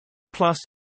 plus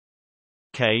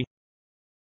K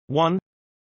 1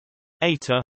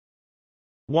 eta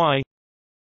Y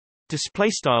display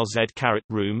style Z caret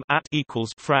room at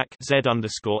equals frac Z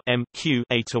underscore M Q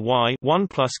eta Y 1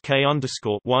 plus K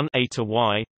underscore 1 eta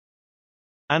Y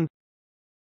and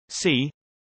C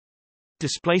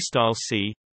display style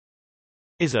C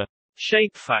is a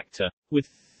shape factor with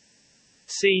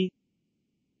C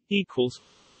equals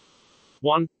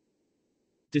 1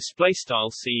 display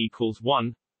style C equals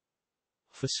 1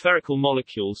 for spherical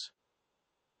molecules.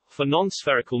 For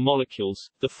non-spherical molecules,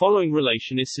 the following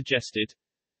relation is suggested: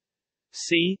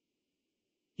 C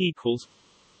equals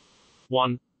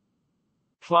 1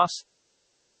 plus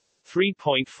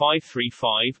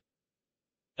 3.535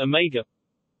 omega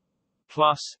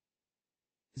plus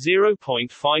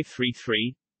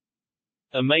 0.533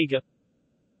 omega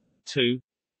 2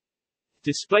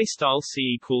 display style C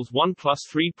equals 1 plus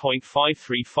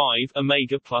 3.535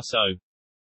 omega plus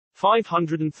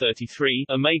 533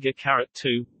 omega caret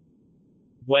 2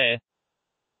 where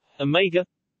omega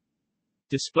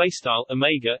display style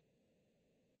omega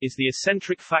is the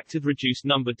eccentric factored reduced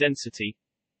number density.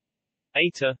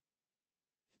 Eta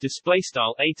display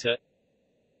style eta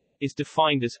is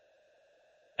defined as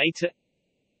eta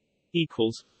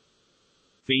equals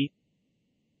V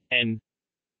N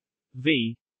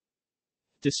V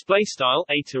display style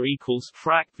eta equals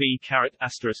frac V caret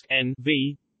asterisk N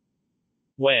V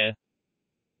where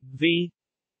V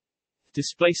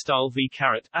display style V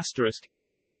caret asterisk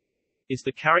is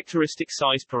the characteristic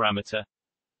size parameter.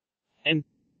 N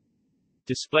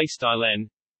display style N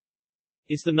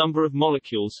is the number of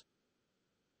molecules.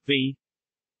 V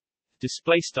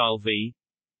display style V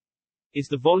is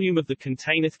the volume of the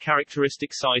container.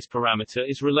 Characteristic size parameter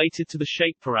is related to the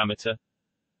shape parameter.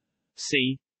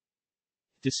 C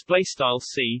display style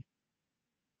C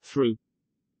through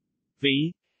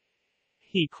V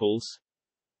equals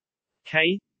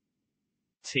K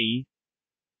T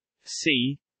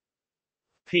C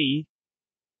P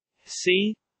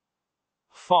C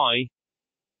Phi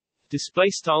display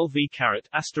style v caret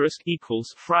asterisk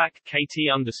equals frac kt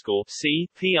underscore c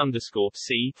p underscore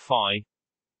c phi,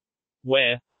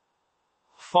 where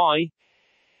phi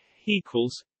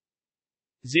equals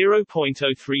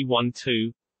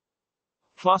 0.0312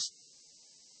 plus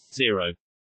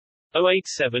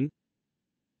 0.087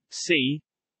 c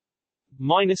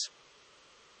minus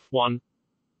 1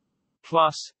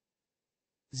 plus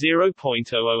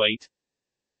 0.008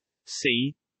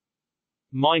 c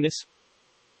minus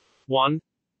 1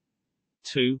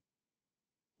 2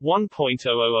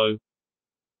 1.000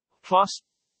 plus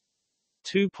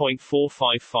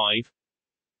 2.455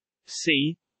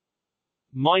 c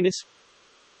minus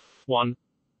 1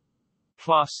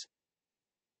 plus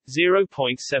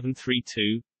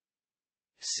 0.732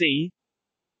 c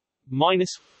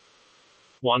minus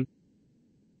 1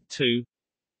 2.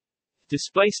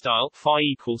 Display style phi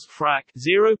equals frac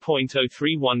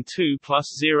 0.0312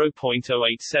 plus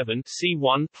 0.087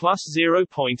 c1 plus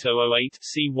 0.008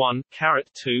 c1 caret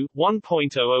 2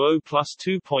 1.000 plus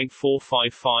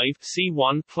 2.455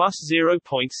 c1 plus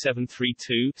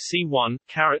 0.732 c1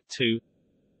 caret 2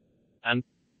 and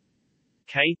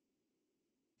k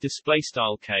display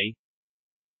style k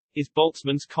is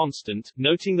Boltzmann's constant,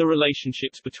 noting the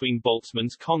relationships between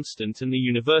Boltzmann's constant and the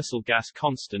universal gas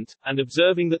constant, and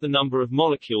observing that the number of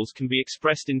molecules can be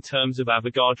expressed in terms of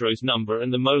Avogadro's number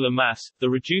and the molar mass, the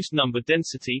reduced number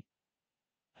density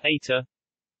eta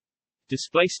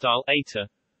display style eta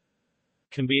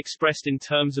can be expressed in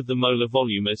terms of the molar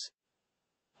volume as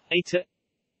eta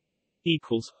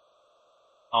equals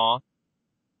R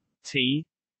T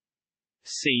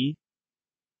C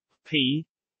P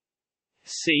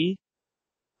C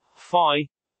phi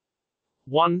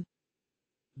 1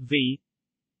 V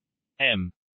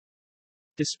M.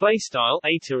 Display style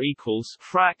eta equals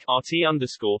frac RT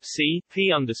underscore C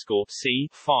P underscore C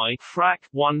phi frac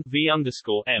 1 V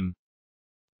underscore M.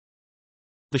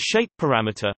 The shape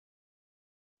parameter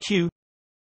Q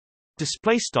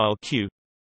display style Q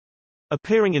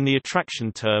appearing in the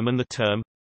attraction term and the term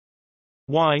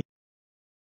Y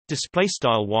display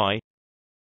style Y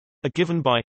are given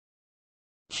by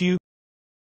Q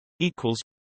equals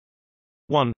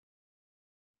 1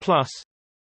 plus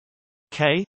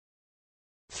K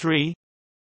 3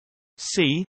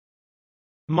 C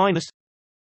minus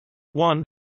 1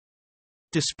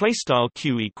 display style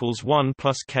Q equals 1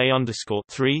 plus K underscore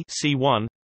 3 C1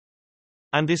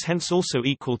 and is hence also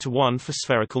equal to 1 for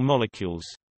spherical molecules.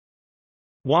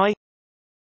 Y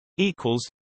equals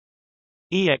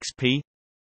exp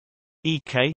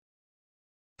ek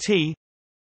T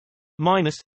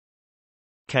minus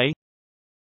K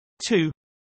 2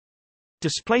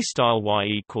 display style Y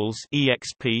equals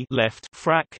exp left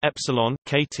frac epsilon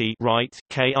kt right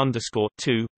K underscore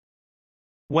 2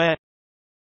 where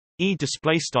E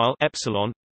display style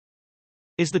epsilon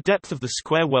is the depth of the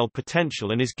square well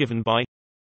potential and is given by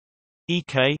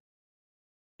ek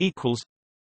equals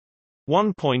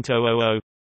 1.000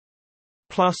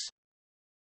 plus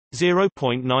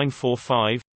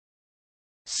 0.945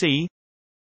 C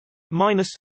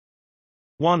minus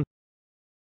 1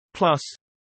 plus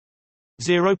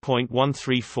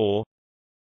 0.134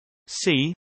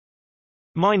 C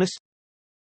minus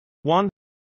 1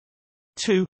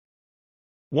 2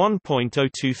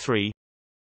 1.023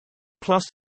 plus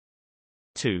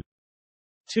 2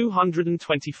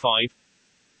 225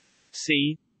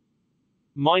 C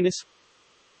minus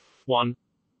 1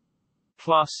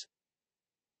 plus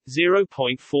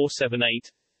 0.478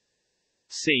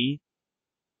 C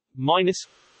minus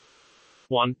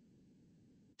 1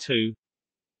 2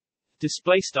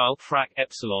 display style frac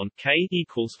epsilon K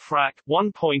equals frac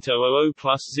 1.000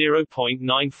 plus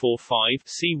 0.945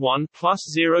 C1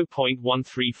 plus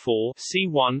 0.134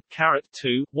 C1 caret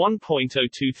 2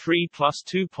 1.023 plus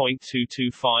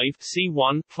 2.225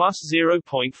 C1 plus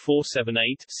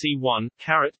 0.478 C1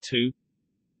 caret 2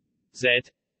 Z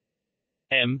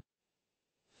M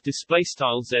display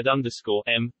style Z underscore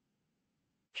M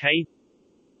K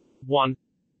 1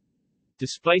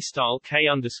 display style K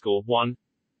underscore 1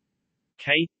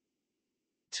 K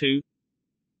 2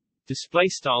 display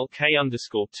style K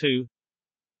underscore 2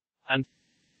 and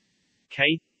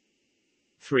K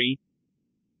 3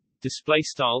 display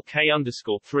style K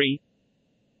underscore 3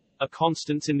 are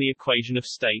constants in the equation of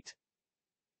state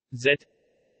Z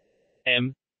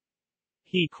M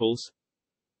equals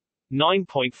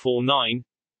 9.49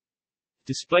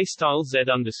 display style Z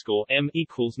underscore M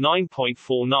equals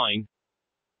 9.49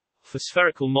 for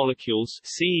spherical molecules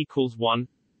C equals 1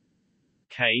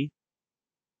 K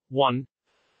 1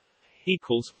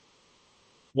 equals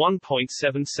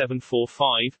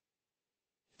 1.7745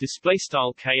 display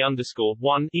style K underscore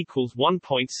 1 equals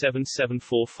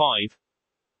 1.7745.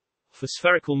 For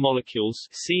spherical molecules,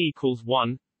 C equals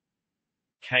 1,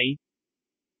 K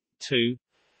 2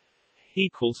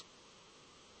 equals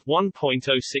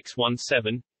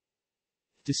 1.0617.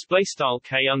 Display style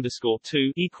K underscore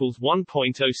 2 equals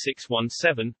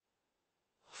 1.0617.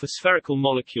 For spherical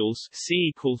molecules, C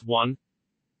equals 1,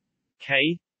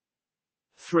 K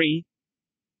 3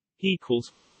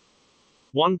 equals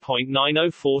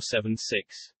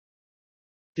 1.90476.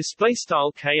 Display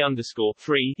style K underscore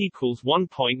 3 equals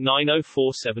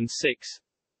 1.90476.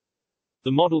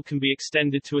 The model can be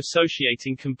extended to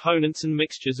associating components and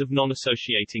mixtures of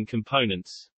non-associating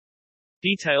components.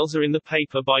 Details are in the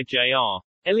paper by J.R.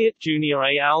 Elliott Jr.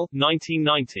 et al.,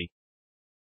 1990.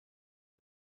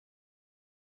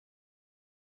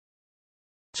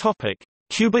 Topic: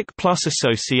 Cubic plus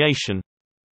association.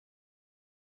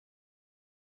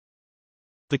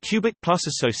 The cubic plus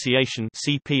association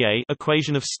 (CPA)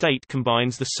 equation of state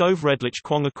combines the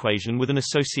Soave-Redlich-Kwong equation with an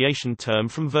association term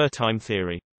from Wertheim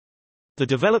theory. The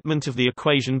development of the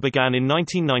equation began in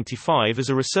 1995 as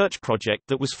a research project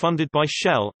that was funded by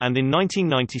Shell, and in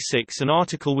 1996 an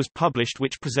article was published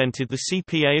which presented the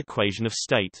CPA equation of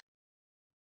state.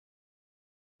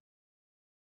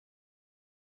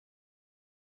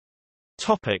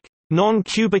 Topic: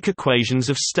 Non-cubic equations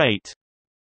of state.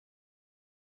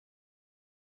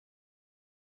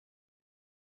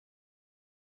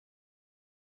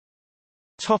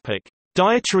 Topic: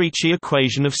 Dieterici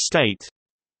equation of state.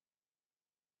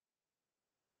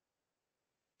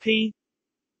 P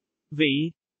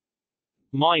V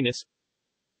minus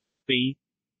B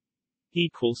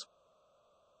equals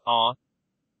R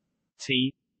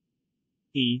T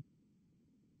E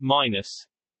minus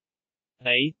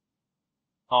A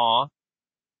R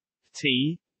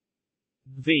T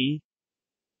V.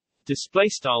 Display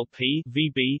style P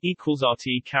V B equals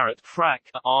RT caret frac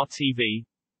RTV,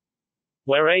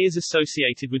 where A is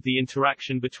associated with the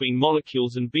interaction between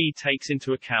molecules and B takes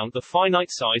into account the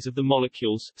finite size of the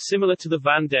molecules, similar to the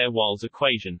van der Waals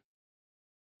equation.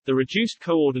 The reduced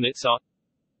coordinates are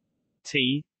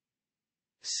T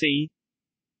C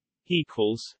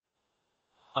equals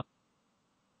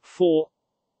 4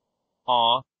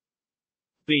 R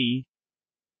B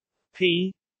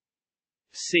P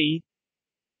C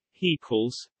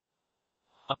equals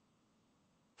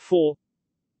 4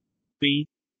 B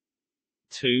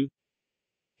 2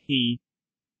 E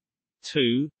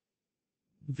 2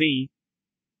 V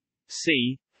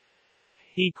C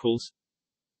equals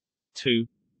 2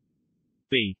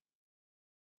 B.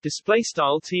 Display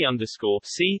style T underscore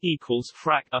C equals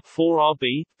frac 4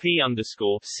 RB P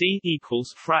underscore C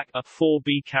equals frac 4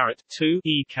 B caret 2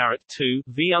 E caret 2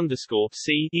 V underscore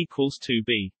C equals 2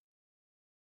 B.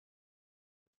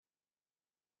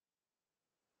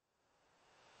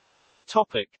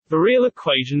 Topic: Virial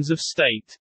equations of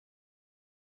state.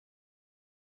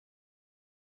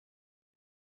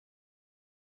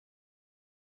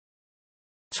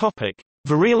 Topic: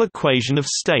 Virial equation of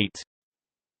state.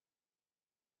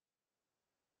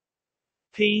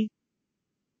 P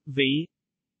V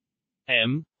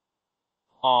M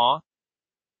R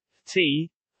T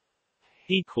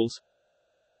equals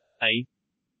A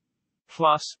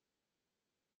plus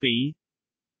B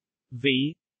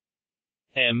V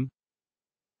M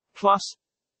plus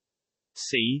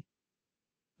C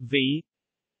V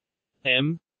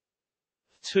M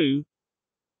 2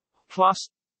 plus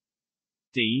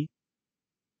D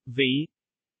V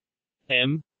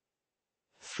M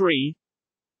 3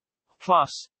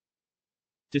 plus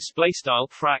display style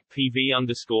frac PV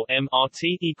underscore M RT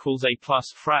equals A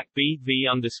plus frac B V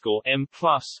underscore M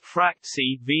plus frac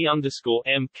C V underscore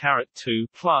M caret 2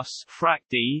 plus frac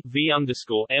D V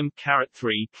underscore M caret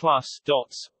 3 plus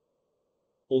dots.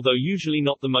 Although usually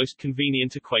not the most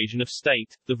convenient equation of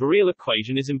state, the Virial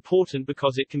equation is important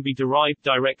because it can be derived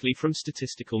directly from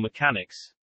statistical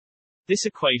mechanics. This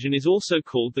equation is also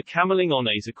called the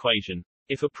Camerling-Onnes equation.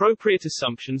 If appropriate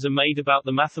assumptions are made about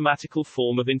the mathematical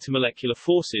form of intermolecular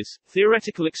forces,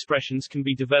 theoretical expressions can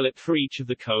be developed for each of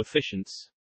the coefficients.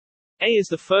 A is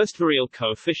the first Virial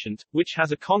coefficient, which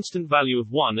has a constant value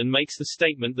of 1 and makes the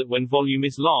statement that when volume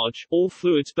is large, all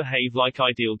fluids behave like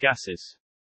ideal gases.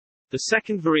 The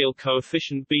second Virial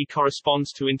coefficient B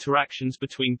corresponds to interactions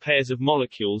between pairs of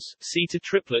molecules, C to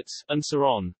triplets, and so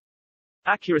on.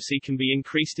 Accuracy can be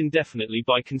increased indefinitely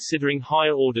by considering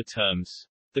higher-order terms.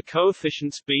 The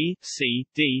coefficients B, C,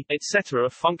 D, etc. are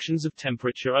functions of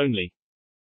temperature only.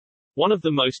 One of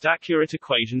the most accurate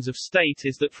equations of state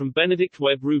is that from Benedict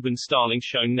Webb Rubin Starling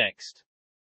shown next.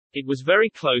 It was very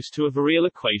close to a Virial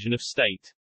equation of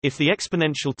state. If the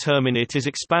exponential term in it is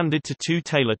expanded to two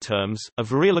Taylor terms, a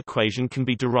Virial equation can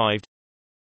be derived.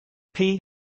 P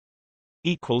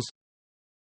equals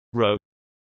rho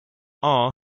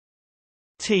r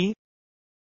t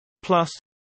plus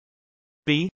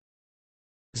b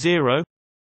 0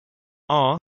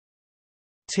 r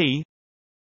t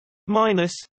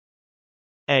minus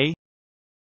a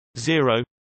 0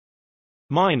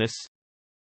 minus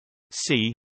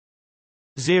c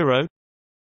 0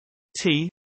 t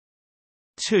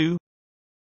 2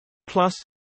 plus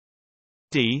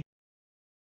d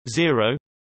 0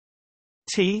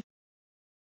 t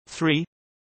 3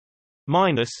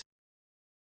 minus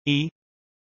e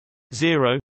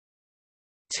 0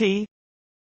 t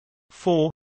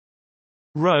 4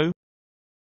 rho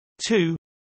 2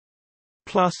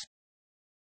 plus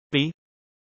b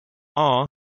r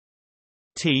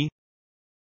t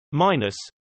minus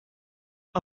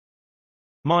a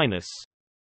minus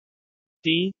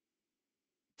d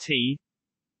t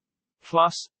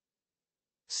plus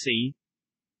c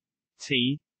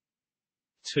t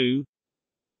 2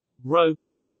 rho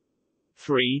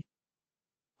 3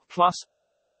 plus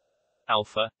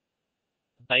alpha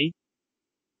a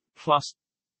plus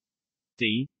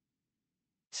d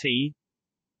t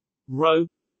rho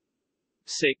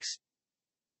 6.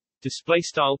 Display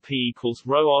style p equals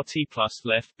rho rt plus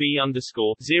left b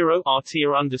underscore 0 rt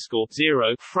or underscore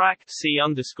 0 frac c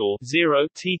underscore 0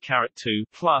 t caret 2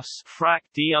 plus frac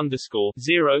d underscore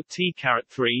 0 t caret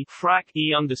 3 frac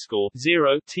e underscore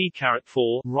 0 t caret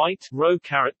 4 right rho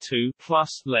caret 2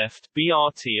 plus left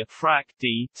brt frac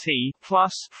d t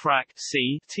plus frac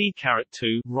c t caret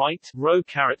 2 right rho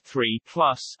caret 3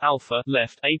 plus alpha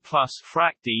left a plus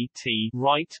frac d t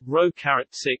right rho caret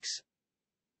 6.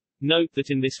 Note that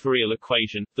in this Virial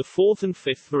equation, the fourth and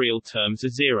fifth Virial terms are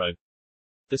zero.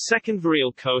 The second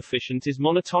Virial coefficient is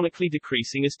monotonically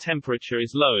decreasing as temperature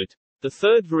is lowered. The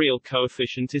third Virial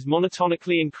coefficient is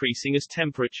monotonically increasing as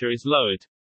temperature is lowered.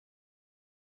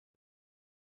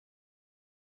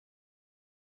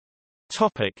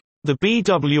 Topic: the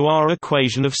BWR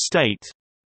equation of state.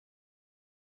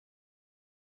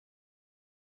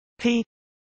 P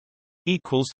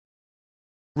equals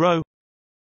rho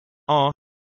r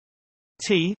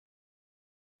t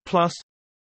plus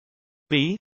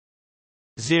b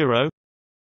 0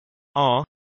 r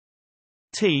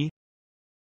t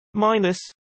minus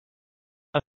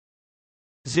a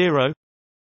 0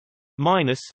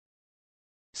 minus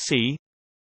c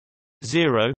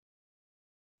 0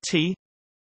 t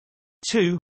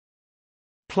 2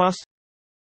 plus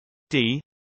d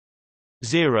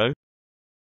 0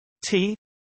 t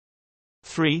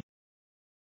 3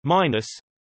 minus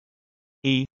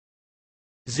e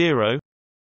 0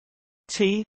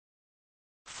 t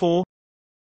 4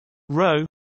 rho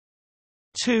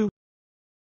 2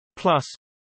 plus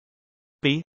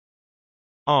b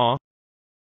r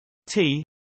t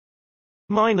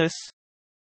minus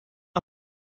a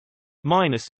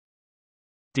minus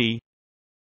d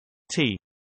t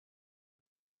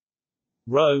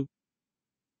rho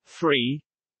 3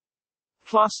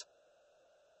 plus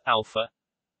alpha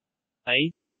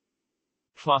a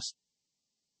plus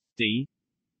d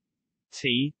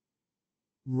t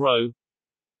rho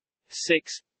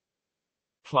 6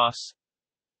 plus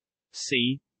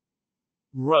c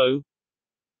rho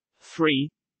 3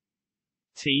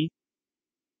 t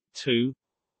 2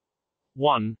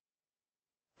 1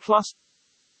 plus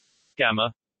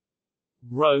gamma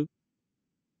rho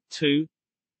 2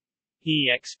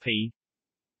 exp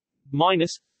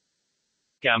minus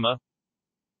gamma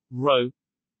rho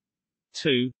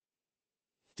 2.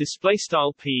 Display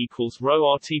style p equals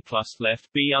rho rt plus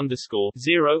left b underscore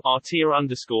 0 rt or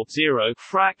underscore 0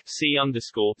 frac c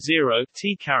underscore 0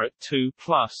 t caret 2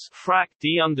 plus frac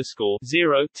d underscore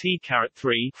 0 t caret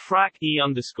 3 frac e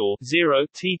underscore 0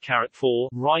 t caret 4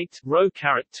 right rho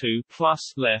caret 2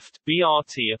 plus left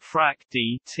brt frac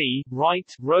d t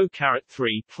right rho caret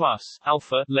 3 plus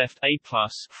alpha left a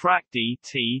plus frac d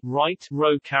t right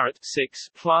rho caret 6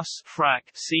 plus frac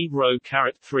c rho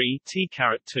caret 3 t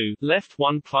caret 2 left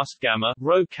 1 plus gamma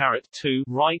rho caret 2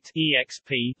 right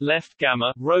exp left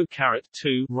gamma rho caret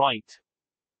 2 right,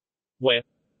 where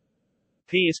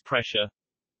P is pressure,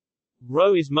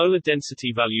 rho is molar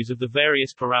density. Values of the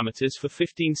various parameters for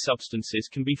 15 substances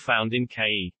can be found in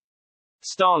Ke.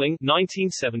 Starling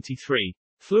 1973.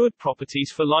 Fluid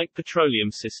properties for light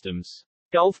petroleum systems.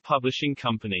 Gulf Publishing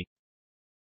Company.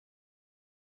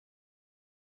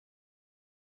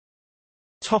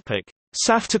 Topic: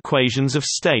 Saft equations of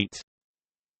state.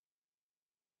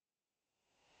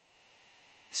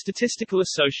 Statistical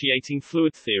associating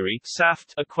fluid theory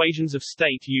 (SAFT) equations of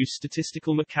state use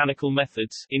statistical mechanical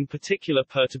methods, in particular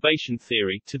perturbation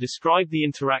theory, to describe the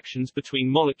interactions between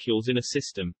molecules in a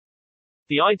system.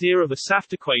 The idea of a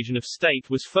SAFT equation of state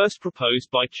was first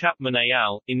proposed by Chapman et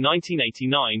al. In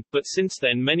 1989, but since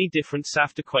then many different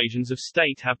SAFT equations of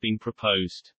state have been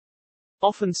proposed.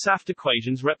 Often SAFT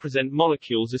equations represent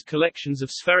molecules as collections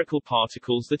of spherical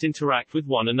particles that interact with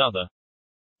one another.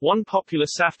 One popular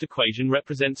SAFT equation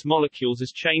represents molecules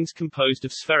as chains composed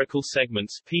of spherical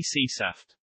segments, PC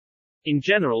SAFT. In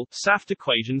general, SAFT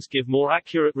equations give more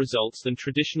accurate results than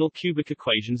traditional cubic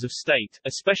equations of state,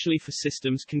 especially for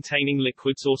systems containing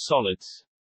liquids or solids.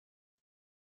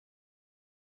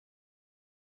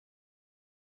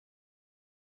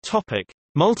 Topic: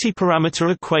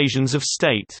 Multi-parameter equations of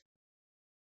state.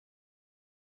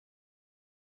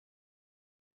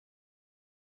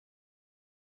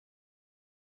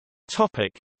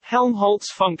 Topic: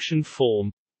 Helmholtz function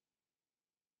form.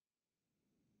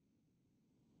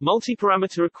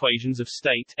 Multiparameter equations of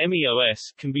state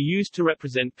 (MEOS) can be used to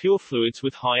represent pure fluids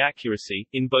with high accuracy,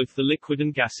 in both the liquid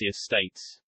and gaseous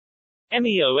states.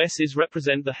 MEOSs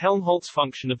represent the Helmholtz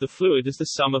function of the fluid as the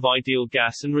sum of ideal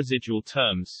gas and residual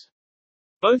terms.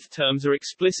 Both terms are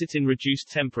explicit in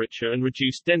reduced temperature and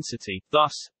reduced density,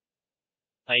 thus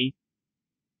A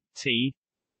T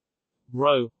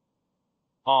rho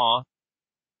R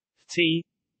T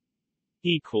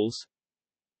equals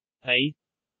A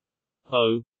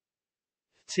O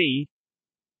T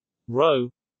rho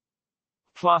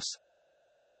plus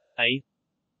A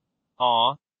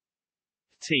R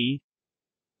T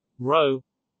rho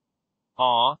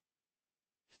R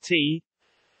T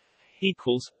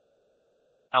equals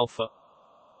alpha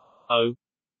O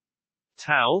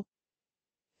tau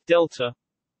delta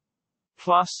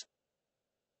plus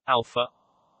alpha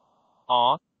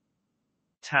R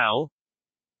tau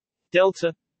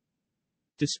delta.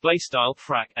 Display style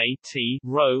frac a t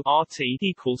rho r t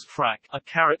equals frac a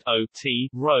caret o t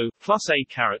rho plus a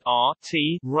caret r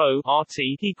t rho r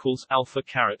t equals alpha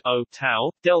caret o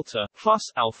tau delta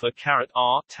plus alpha caret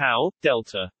r tau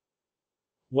delta,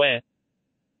 where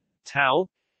tau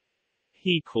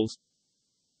equals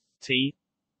t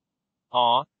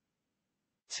r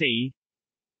t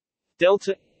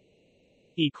delta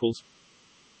equals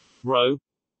rho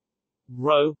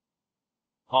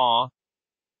r.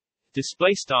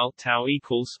 Display style tau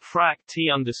equals frac t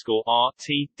underscore r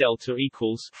t delta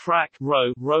equals frac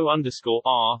rho underscore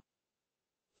r.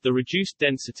 The reduced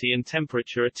density and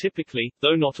temperature are typically,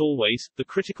 though not always, the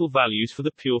critical values for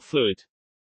the pure fluid.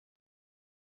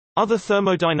 Other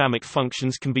thermodynamic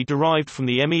functions can be derived from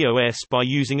the MEOS by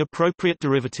using appropriate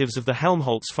derivatives of the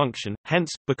Helmholtz function. Hence,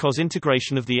 because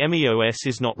integration of the MEOS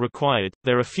is not required,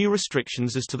 there are few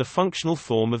restrictions as to the functional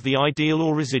form of the ideal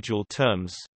or residual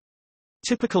terms.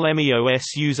 Typical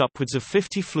MEOS use upwards of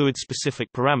 50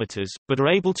 fluid-specific parameters, but are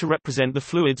able to represent the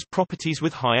fluid's properties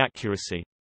with high accuracy.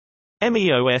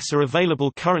 MEOS are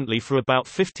available currently for about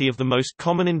 50 of the most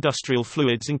common industrial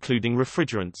fluids including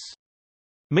refrigerants.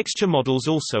 Mixture models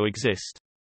also exist.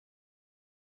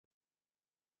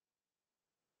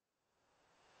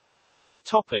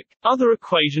 Topic: Other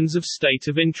equations of state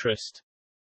of interest.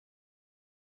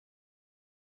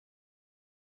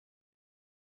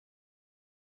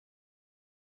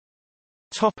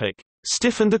 Topic: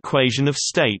 Stiffened equation of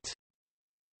state.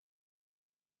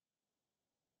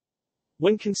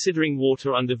 When considering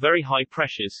water under very high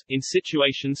pressures, in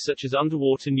situations such as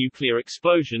underwater nuclear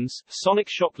explosions, sonic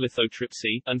shock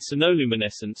lithotripsy, and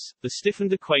sonoluminescence, the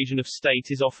stiffened equation of state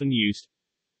is often used.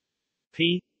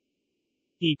 P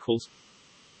equals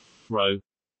rho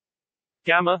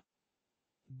gamma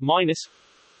minus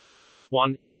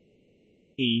 1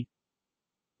 E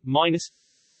minus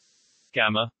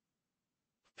gamma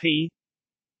P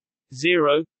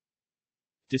 0.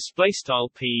 Display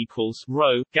style P equals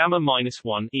rho gamma minus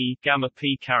 1 E gamma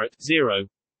P caret 0,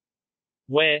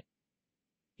 where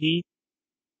E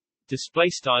display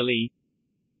style E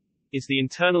is the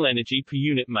internal energy per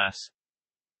unit mass.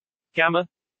 Gamma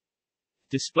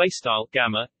display style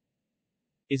gamma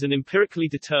is an empirically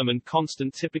determined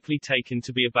constant typically taken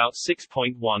to be about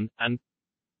 6.1, and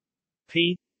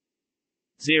P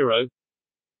 0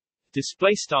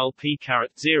 display style P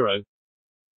caret 0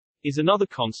 is another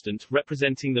constant,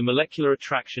 representing the molecular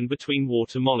attraction between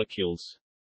water molecules.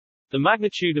 The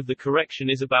magnitude of the correction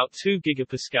is about 2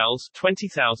 gigapascals,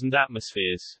 20,000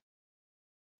 atmospheres.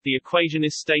 The equation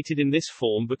is stated in this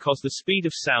form because the speed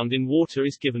of sound in water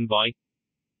is given by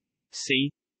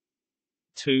C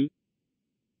 2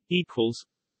 equals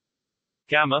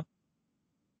gamma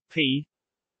P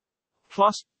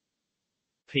plus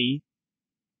P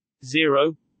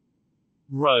 0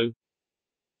 rho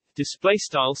display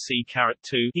style c caret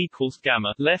 2 equals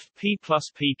gamma left p plus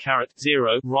p caret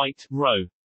 0 right rho.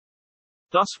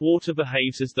 Thus water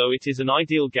behaves as though it is an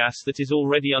ideal gas that is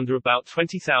already under about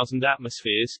 20,000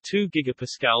 atmospheres 2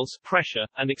 gigapascals pressure,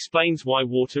 and explains why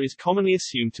water is commonly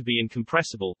assumed to be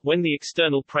incompressible. When the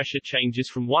external pressure changes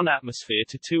from 1 atmosphere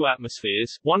to 2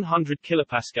 atmospheres 100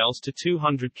 kilopascals to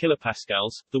 200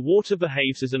 kilopascals, the water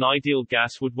behaves as an ideal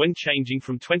gas would when changing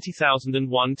from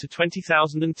 20,001 to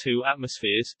 20,002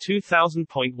 atmospheres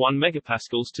 2000.1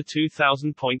 megapascals to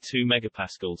 2000.2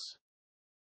 megapascals.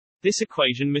 This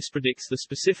equation mispredicts the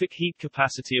specific heat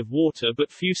capacity of water,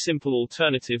 but few simple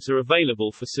alternatives are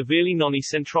available for severely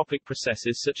non-isentropic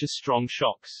processes such as strong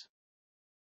shocks.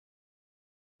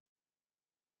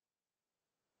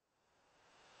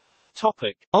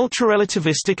 Topic: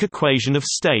 Ultrarelativistic equation of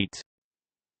state.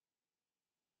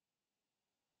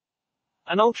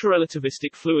 An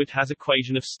ultrarelativistic fluid has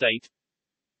equation of state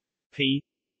P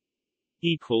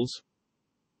equals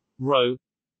rho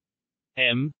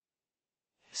m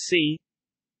C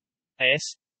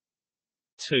S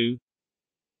 2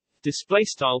 display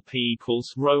style P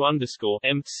equals rho underscore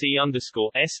M C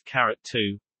underscore S caret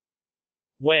 2,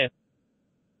 where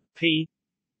P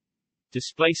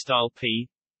display style P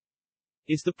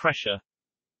is the pressure,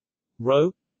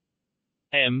 rho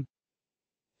M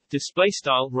display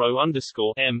style rho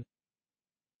underscore M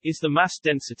is the mass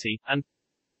density, and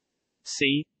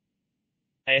C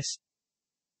S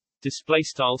display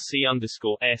style C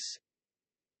underscore S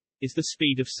is the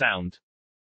speed of sound.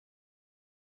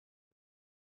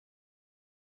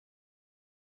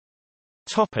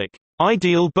 Topic: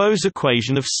 Ideal Bose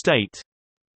equation of state.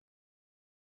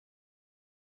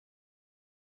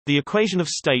 The equation of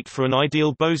state for an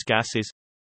ideal Bose gas is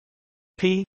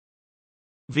P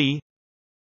V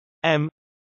M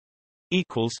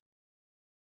equals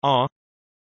R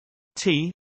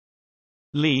T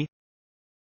Li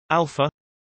alpha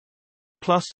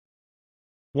plus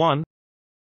 1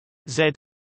 Z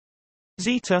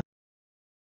zeta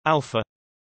alpha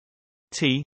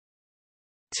T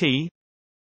T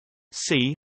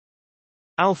C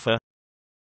alpha.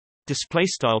 Display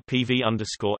style PV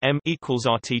underscore M equals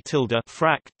RT tilde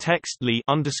frac text Li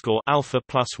underscore alpha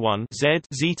plus 1 Z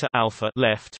zeta alpha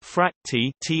left frac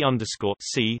T T underscore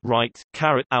C right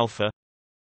caret alpha,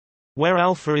 where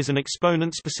alpha is an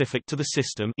exponent specific to the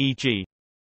system, e.g.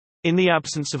 in the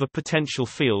absence of a potential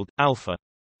field, alpha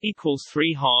equals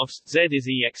 3/2 Z is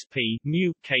exp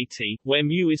mu kt, where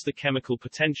mu is the chemical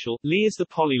potential, Li is the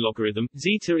polylogarithm,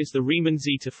 zeta is the Riemann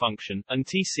zeta function, and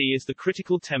Tc is the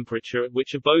critical temperature at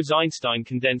which a Bose-Einstein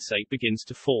condensate begins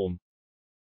to form.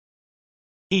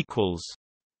 Equals.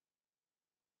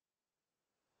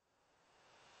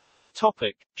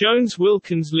 Topic: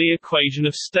 Jones-Wilkins-Lee equation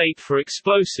of state for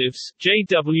explosives,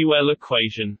 JWL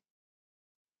equation.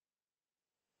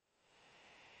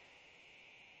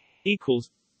 Equals.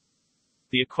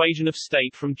 The equation of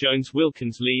state from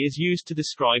Jones-Wilkins-Lee is used to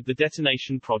describe the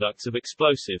detonation products of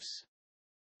explosives.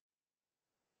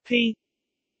 P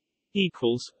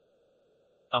equals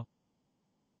a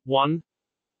 1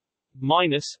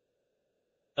 minus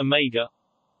omega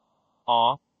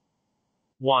r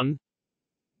 1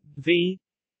 v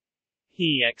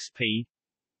exp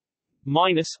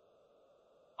minus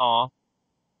r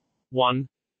 1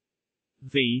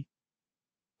 v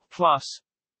plus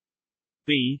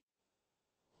b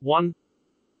 1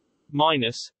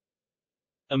 minus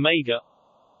omega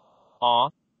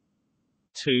r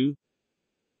 2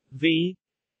 v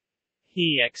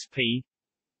exp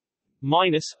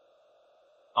minus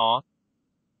r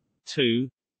 2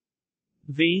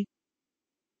 v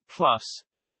plus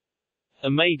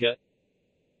omega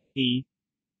e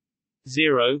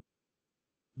 0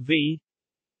 v.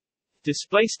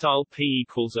 Display style P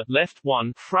equals a left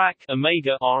 1 frac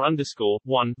omega r underscore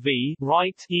 1 v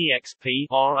right exp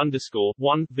r underscore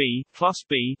 1 v plus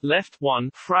b left 1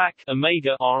 frac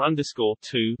omega r underscore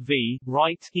 2 v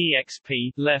right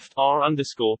exp left r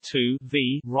underscore 2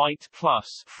 v right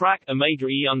plus frac omega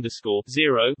e underscore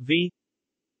 0 v.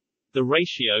 The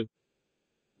ratio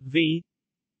v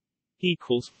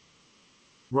equals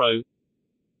rho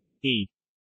e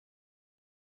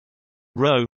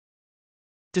rho.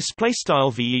 Display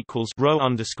style v equals rho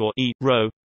underscore e rho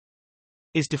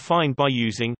is defined by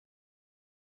using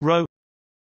rho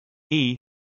e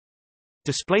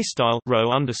display style rho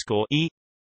underscore e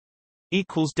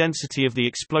equals density of the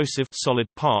explosive solid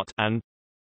part, and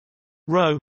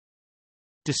rho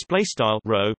display style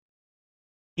rho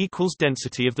equals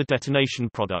density of the detonation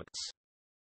products.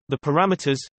 The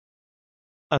parameters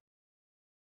a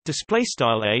display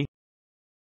style a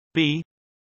b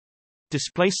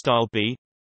display style b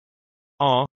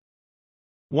R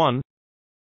 1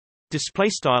 display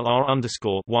style R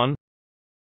underscore 1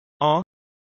 R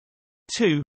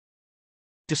 2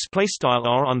 display style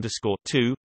R underscore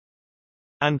 2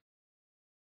 and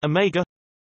omega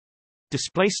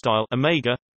display style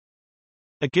omega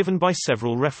are given by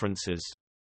several references.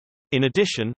 In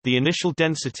addition, the initial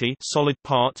density solid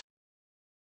part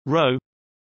rho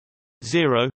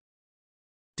 0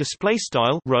 display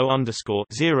style rho underscore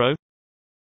 0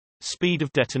 speed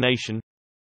of detonation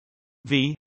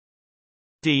v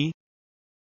d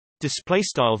display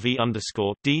style v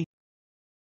underscore d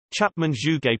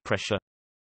Chapman-Jouguet pressure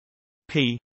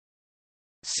p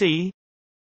c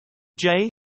j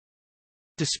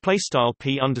display style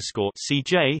p underscore c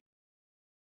j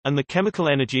and the chemical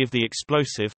energy of the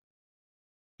explosive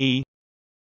E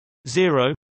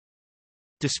 0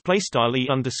 display style E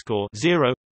underscore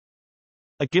 0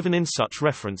 are given in such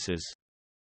references.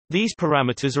 These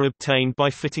parameters are obtained by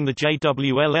fitting the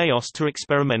JWL-EOS to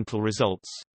experimental results.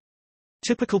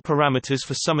 Typical parameters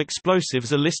for some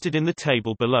explosives are listed in the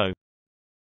table below.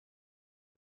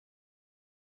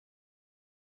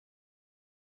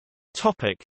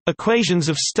 Topic: Equations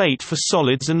of state for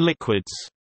solids and liquids.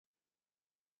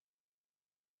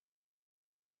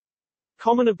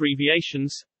 Common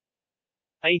abbreviations: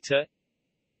 eta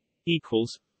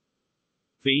equals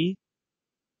V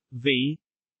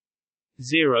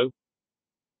 0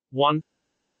 1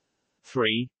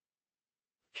 3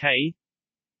 K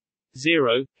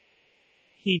 0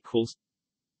 equals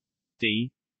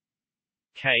D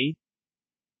K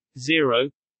 0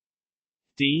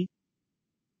 D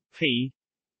P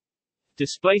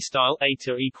display style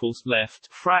eta equals left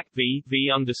frac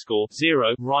v underscore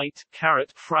 0 right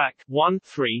caret frac 1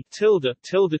 3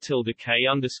 tilde k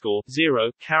underscore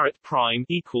 0 caret prime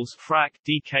equals frac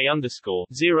dk underscore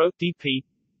 0 dp.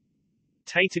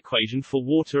 Tate equation for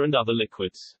water and other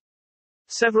liquids.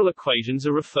 Several equations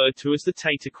are referred to as the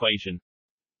Tate equation.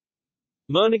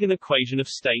 Murnaghan equation of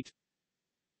state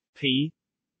P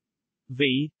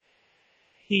v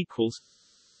equals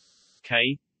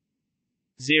K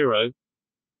 0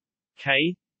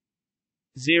 K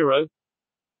 0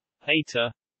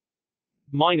 eta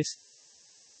minus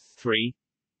 3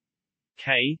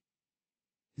 K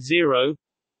 0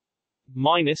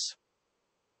 minus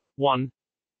 1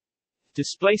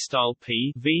 display style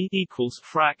P v equals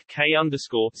frac K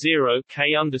underscore 0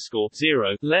 K underscore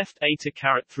 0 left eta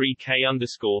caret 3 K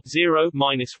underscore 0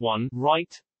 minus 1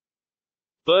 right.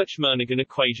 Birch-Murnaghan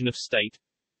equation of state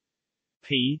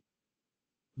P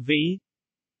v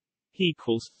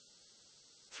equals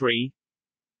 3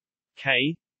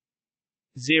 K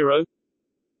 0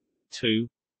 2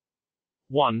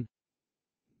 1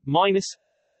 minus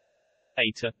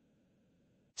eta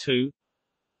 2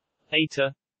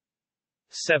 eta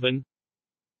 7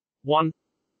 1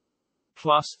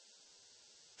 plus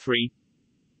 3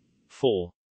 4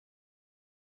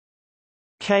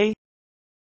 K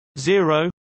 0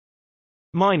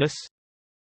 minus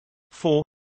 4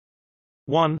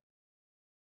 1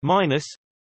 minus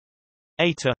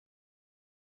eta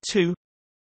 2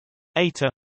 eta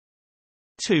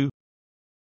 2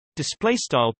 display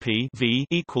style P v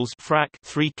equals frac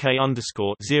 3 K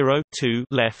underscore 0 2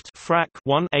 left frac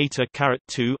 1 eta caret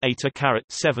 2 eta caret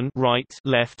 7 right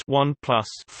left 1 plus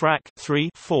frac 3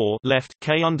 4 left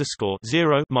K underscore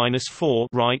 0 minus 4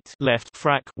 right left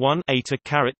frac 1 eta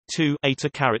caret 2 eta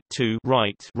caret 2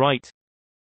 right.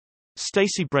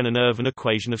 Stacey-Brennan-Irvin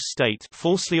equation of state,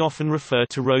 falsely often referred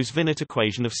to Rose-Vinet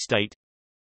equation of state.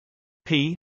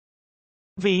 P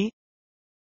v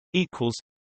equals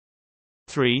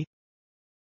 3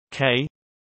 K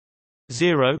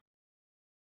 0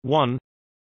 1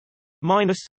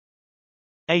 minus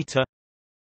eta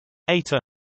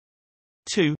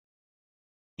 2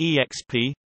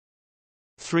 exp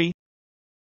 3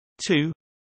 2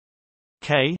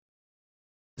 K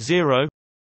 0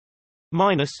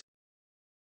 minus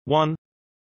 1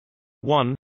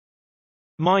 1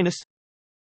 minus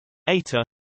eta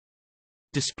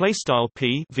display style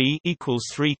P v equals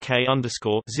 3 K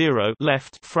underscore 0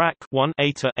 left frac 1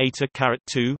 eta caret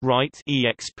 2 right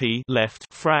exp left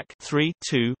frac 3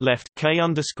 2 left K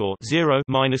underscore 0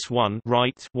 minus 1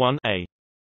 right 1 a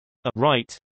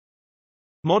right.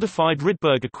 Modified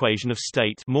Rydberg equation of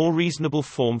state, more reasonable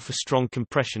form for strong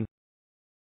compression.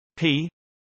 P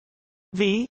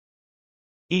v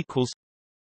equals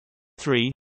 3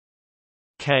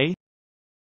 K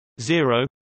 0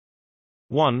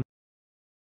 1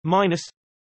 minus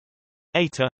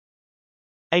eta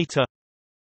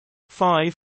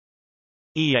 5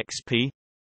 exp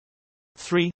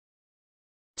 3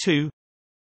 2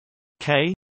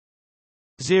 K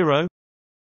 0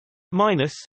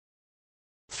 minus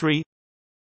 3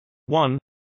 1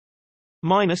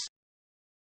 minus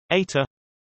eta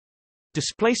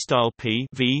display style p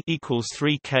v equals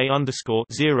 3k underscore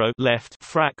 0 left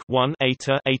frac 1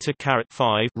 eta caret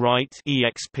 5 right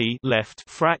exp left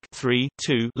frac 3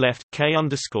 2 left k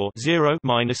underscore 0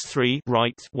 minus 3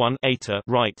 right 1 eta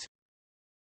right.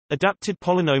 Adapted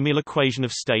polynomial equation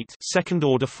of state second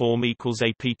order form equals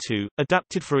AP2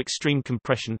 adapted for extreme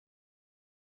compression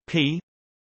p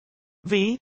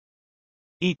v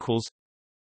equals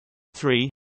 3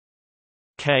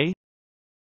 k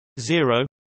 0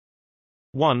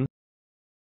 1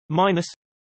 minus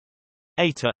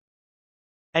eta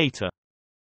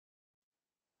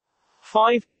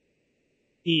 5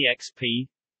 exp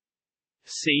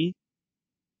c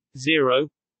 0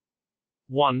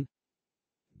 1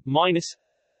 minus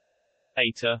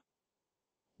eta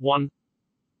 1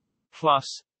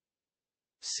 plus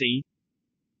c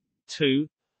 2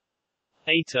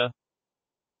 eta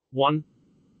 1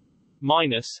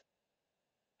 minus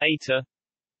eta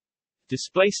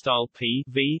display style p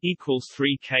v equals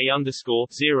 3k underscore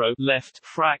 0 left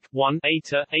frac 1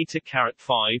 eta caret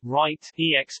 5 right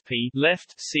exp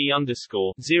left c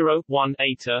underscore 0 1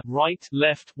 eta right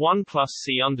left 1 plus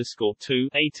c underscore 2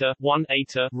 eta 1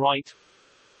 eta right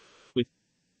with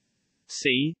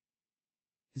c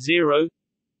 0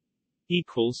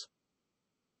 equals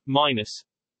minus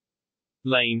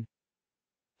lane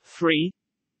 3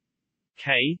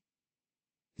 k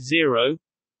 0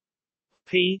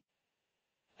 p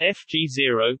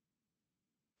fg0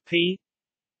 p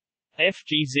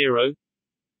fg0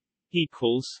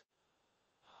 equals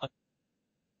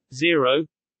 0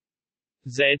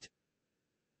 z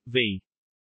v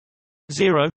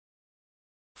 0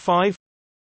 5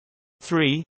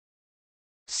 3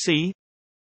 c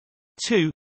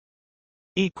 2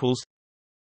 equals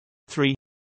 3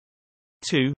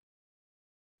 2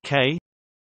 k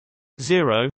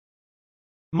 0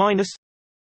 minus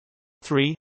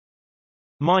 3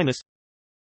 minus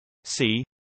c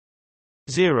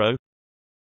 0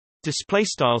 display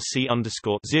style c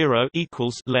underscore 0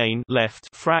 equals lane left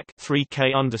frac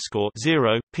 3k underscore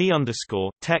 0 p underscore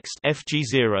text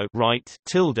fg0 right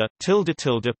tilde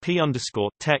p underscore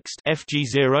text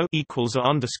fg0 equals a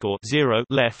underscore 0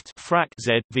 left frac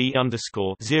z v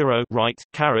underscore 0 right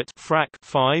caret frac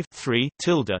 5 3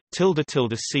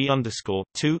 tilde c underscore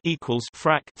 2 equals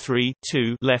frac 3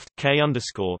 2 left k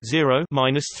underscore 0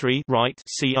 minus 3 right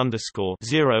c underscore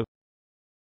 0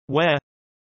 where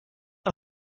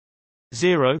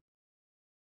 0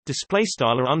 display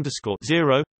style underscore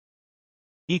 0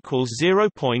 equals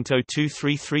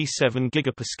 0.02337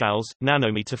 gigapascals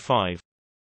nanometer 5.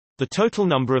 The total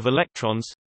number of electrons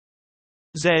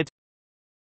z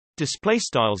display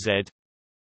style z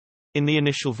in the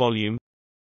initial volume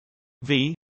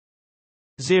v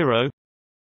 0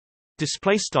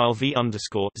 display style v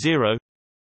underscore 0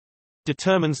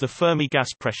 determines the Fermi gas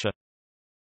pressure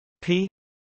p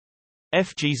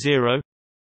fg0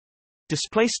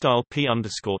 display style p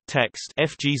underscore text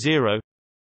fg0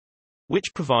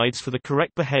 which provides for the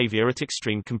correct behavior at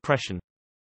extreme compression.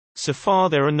 So far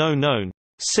there are no known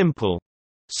simple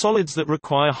solids that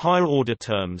require higher order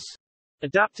terms.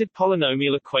 Adapted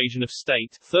polynomial equation of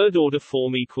state third order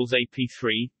form equals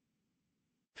AP3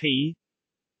 p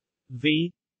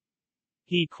v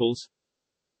equals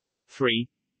 3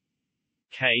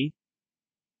 k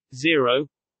 0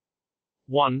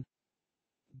 1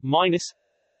 minus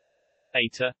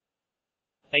eta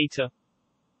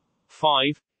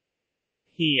 5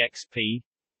 exp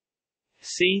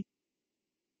c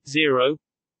 0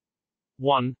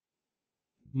 1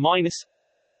 minus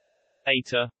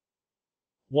eta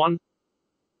 1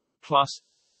 plus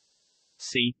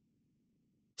c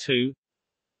 2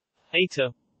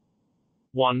 eta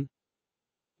 1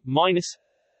 minus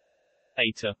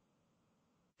eta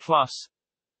plus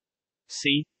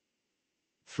c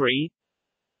 3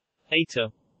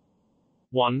 eta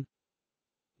 1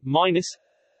 minus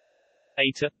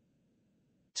eta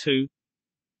 2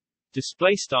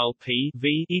 display style p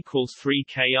v equals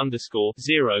 3k underscore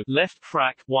 0 left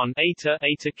frac 1 eta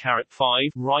caret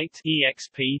 5 right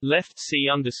exp left c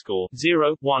underscore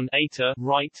 0 1 eta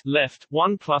right left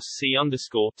 1 plus c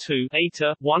underscore 2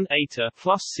 eta 1 eta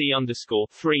plus c underscore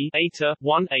 3 eta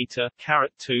 1 eta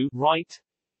caret 2 right.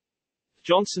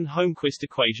 Johnson-Holmquist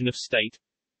equation of state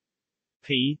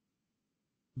p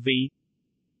v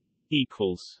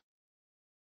equals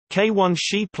K1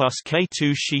 She plus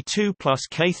K2 She 2 plus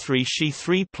K3 She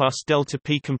 3 plus delta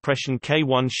P compression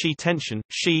K1 She tension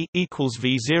She equals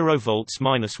V0 volts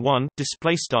minus 1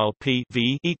 display style P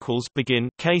V equals begin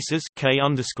cases K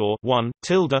underscore 1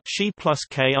 tilde She plus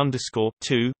K underscore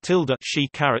 2 tilde She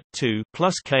caret 2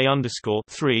 plus K underscore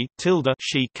 3 tilde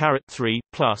She caret 3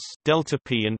 plus delta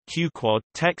P and Q quad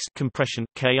text compression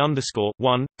K underscore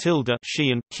 1 tilde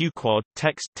She and Q quad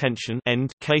text tension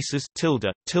end cases tilde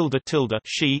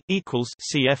She equals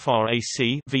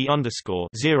CFRAC V underscore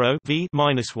 0 V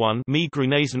minus 1 Me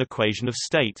Gruneisen equation of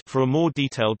state. For a more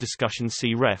detailed discussion,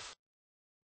 see ref.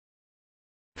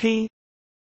 P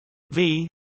V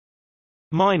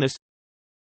minus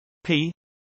P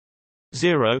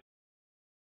 0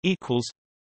 equals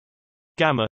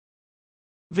gamma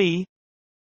V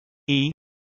E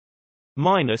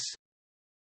minus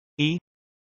E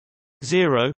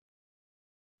 0.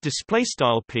 Display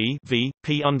style P V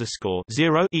P underscore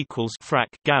 0 equals frac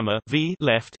gamma V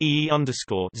left E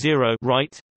underscore 0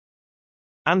 right.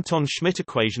 Anton Schmidt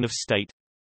equation of state.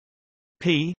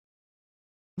 P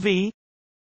V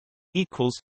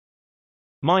equals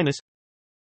minus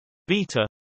beta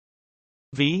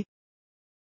V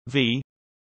V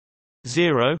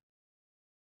 0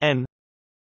 N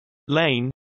lane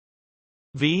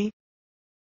V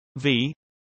V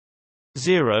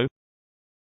 0.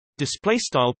 Display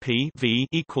style P V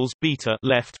equals beta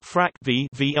left frac V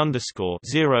V underscore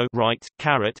 0 right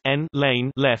caret N lane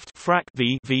left frac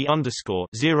V V underscore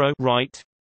 0 right,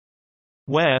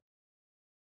 where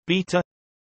beta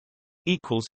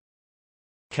equals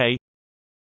K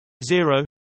 0.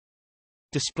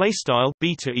 Display style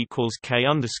beta equals K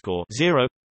underscore 0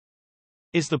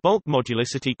 is the bulk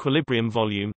modulus at equilibrium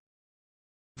volume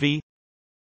V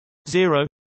 0.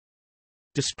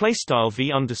 Display style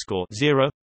V underscore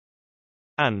 0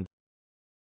 and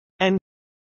N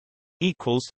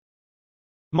equals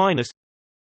minus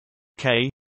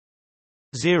K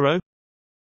 0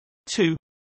 2.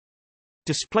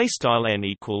 Display style N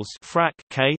equals frac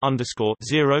K underscore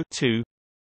 0 2.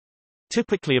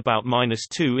 Typically about minus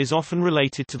 2 is often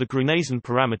related to the Gruneisen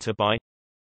parameter by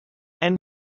N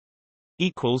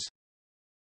equals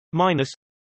minus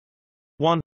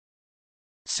 1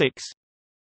 6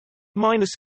 minus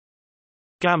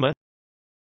gamma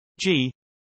G.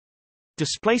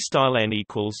 Display style N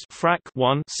equals frac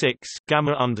 1 6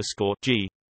 gamma underscore G.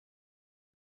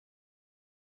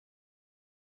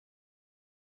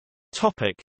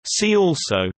 Topic. See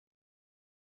also: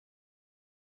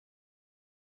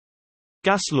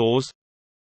 gas laws,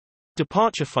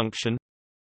 departure function,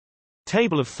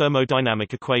 table of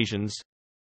thermodynamic equations,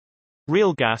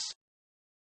 real gas,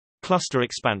 cluster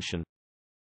expansion.